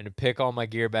here and to pick all my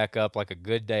gear back up like a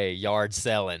good day yard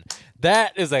selling.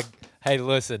 That is a... Hey,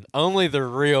 listen, only the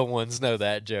real ones know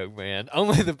that joke, man.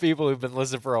 Only the people who've been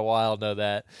listening for a while know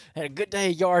that. Had a good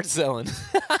day yard selling.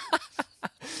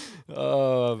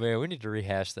 Oh, man, we need to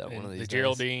rehash that one of these days. The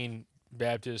Geraldine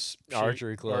Baptist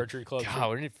Archery Club.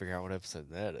 God, we need to figure out what episode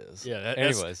that is. Yeah,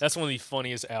 that's one of the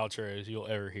funniest outros you'll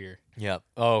ever hear. Yep.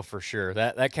 Oh, for sure.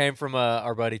 That came from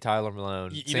our buddy Tyler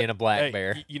Malone seeing a black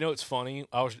bear. You know, it's funny.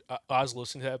 I was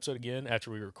listening to the episode again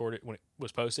after we recorded when it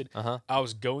was posted. I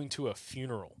was going to a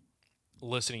funeral,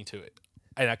 listening to it,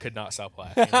 and I could not stop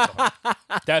laughing.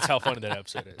 That's how funny that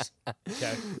episode is.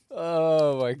 Okay.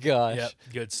 Oh my gosh. Yep.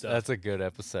 Good stuff. That's a good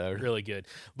episode. Really good.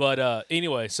 But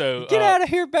anyway, so get out of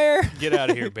here, bear. Get out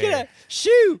of here, bear.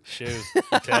 Shoo.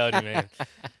 I'm telling you, man.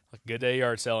 Good day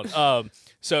yard selling.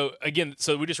 So again,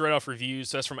 we just read off reviews.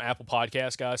 So that's from Apple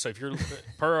Podcasts, guys. So if you're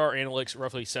per our analytics,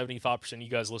 roughly 75% of you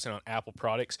guys listen on Apple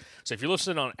products. So if you're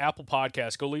listening on Apple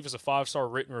Podcasts, go leave us a 5-star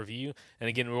written review, and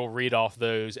again, we'll read off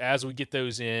those as we get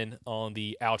those in on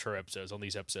the outro episodes on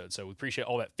these episodes. So we appreciate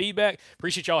all that feedback.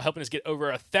 Appreciate y'all helping us get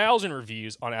over 1,000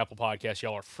 reviews on Apple Podcasts.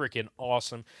 Y'all are freaking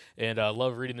awesome, and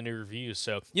love reading the new reviews.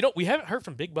 So we haven't heard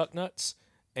from Big Buck Nuts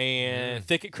and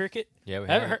Thicket Cricket. Yeah, we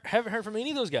haven't heard from any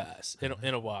of those guys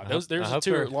in a while. There's the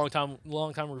two long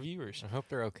time reviewers. I hope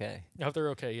they're okay. I hope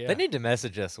they're okay. Yeah, they need to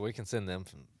message us so we can send them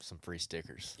some free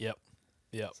stickers. Yep.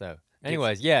 So,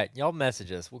 anyways, y'all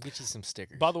message us. We'll get you some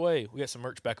stickers. By the way, we got some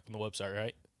merch back up on the website,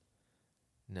 right?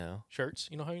 No shirts.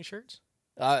 You don't have any shirts?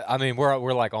 I mean,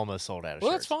 we're like almost sold out of shirts.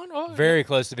 Well, that's fine. Oh, very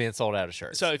close to being sold out of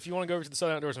shirts. So if you want to go over to the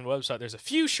Southern Outdoorsman website, there's a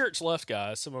few shirts left,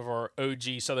 guys. Some of our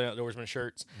OG Southern Outdoorsman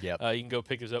shirts. Yep. You can go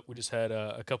pick those up. We just had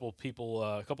a couple people,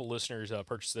 a couple listeners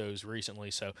purchase those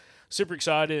recently. So super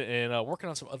excited and working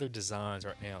on some other designs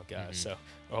right now, guys. So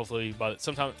hopefully by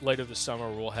sometime later this summer,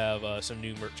 we'll have some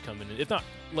new merch coming in. If not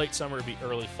late summer, it'll be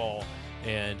early fall.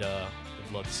 And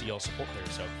we'd love to see y'all support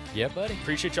there. So yeah, buddy.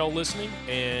 Appreciate y'all listening.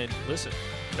 And listen,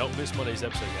 don't miss Monday's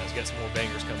episode, guys. Got some more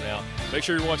bangers coming out. Make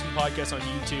sure you're watching the podcast on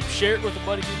YouTube. Share it with a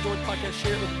buddy. If you enjoyed the podcast,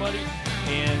 share it with a buddy.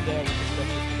 And we'll catch you back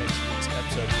with the next week's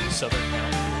episode of the Southern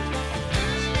Outdoors Podcast.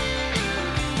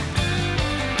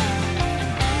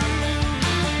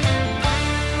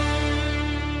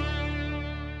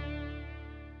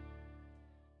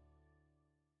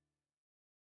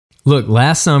 Look,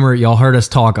 last summer, y'all heard us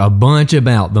talk a bunch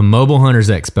about the Mobile Hunters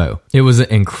Expo. It was an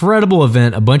incredible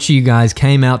event. A bunch of you guys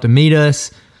came out to meet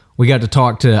us. We got to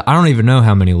talk to, I don't even know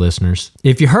how many listeners.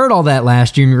 If you heard all that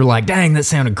last year and you're like, dang, that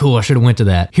sounded cool, I should have went to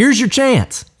that. Here's your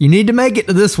chance. You need to make it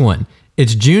to this one.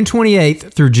 It's June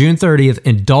 28th through June 30th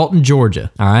in Dalton,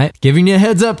 Georgia. All right? Giving you a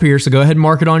heads up here, so go ahead and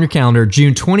mark it on your calendar.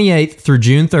 June 28th through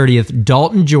June 30th,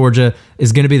 Dalton, Georgia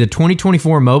is going to be the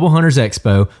 2024 Mobile Hunters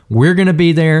Expo. We're going to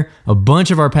be there. A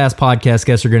bunch of our past podcast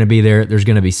guests are going to be there. There's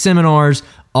going to be seminars.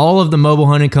 All of the mobile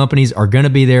hunting companies are going to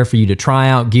be there for you to try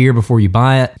out gear before you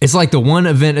buy it. It's like the one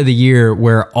event of the year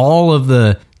where all of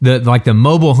the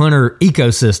mobile hunter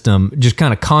ecosystem just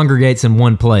kind of congregates in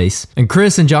one place. And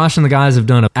Chris and Josh and the guys have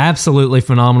done an absolutely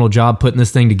phenomenal job putting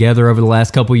this thing together over the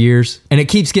last couple years. And it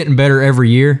keeps getting better every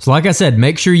year. So like I said,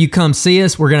 make sure you come see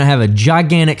us. We're going to have a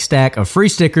gigantic stack of free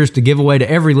stickers to give away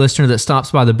to every listener that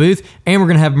stops by the booth. And we're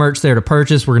going to have merch there to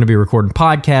purchase. We're going to be recording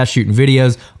podcasts, shooting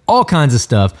videos, all kinds of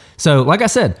stuff. So like I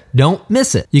said, don't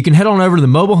miss it. You can head on over to the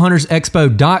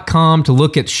mobilehuntersexpo.com to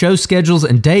look at show schedules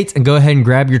and dates and go ahead and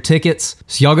grab your tickets.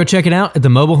 So y'all go check it out at the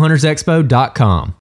mobilehuntersexpo.com.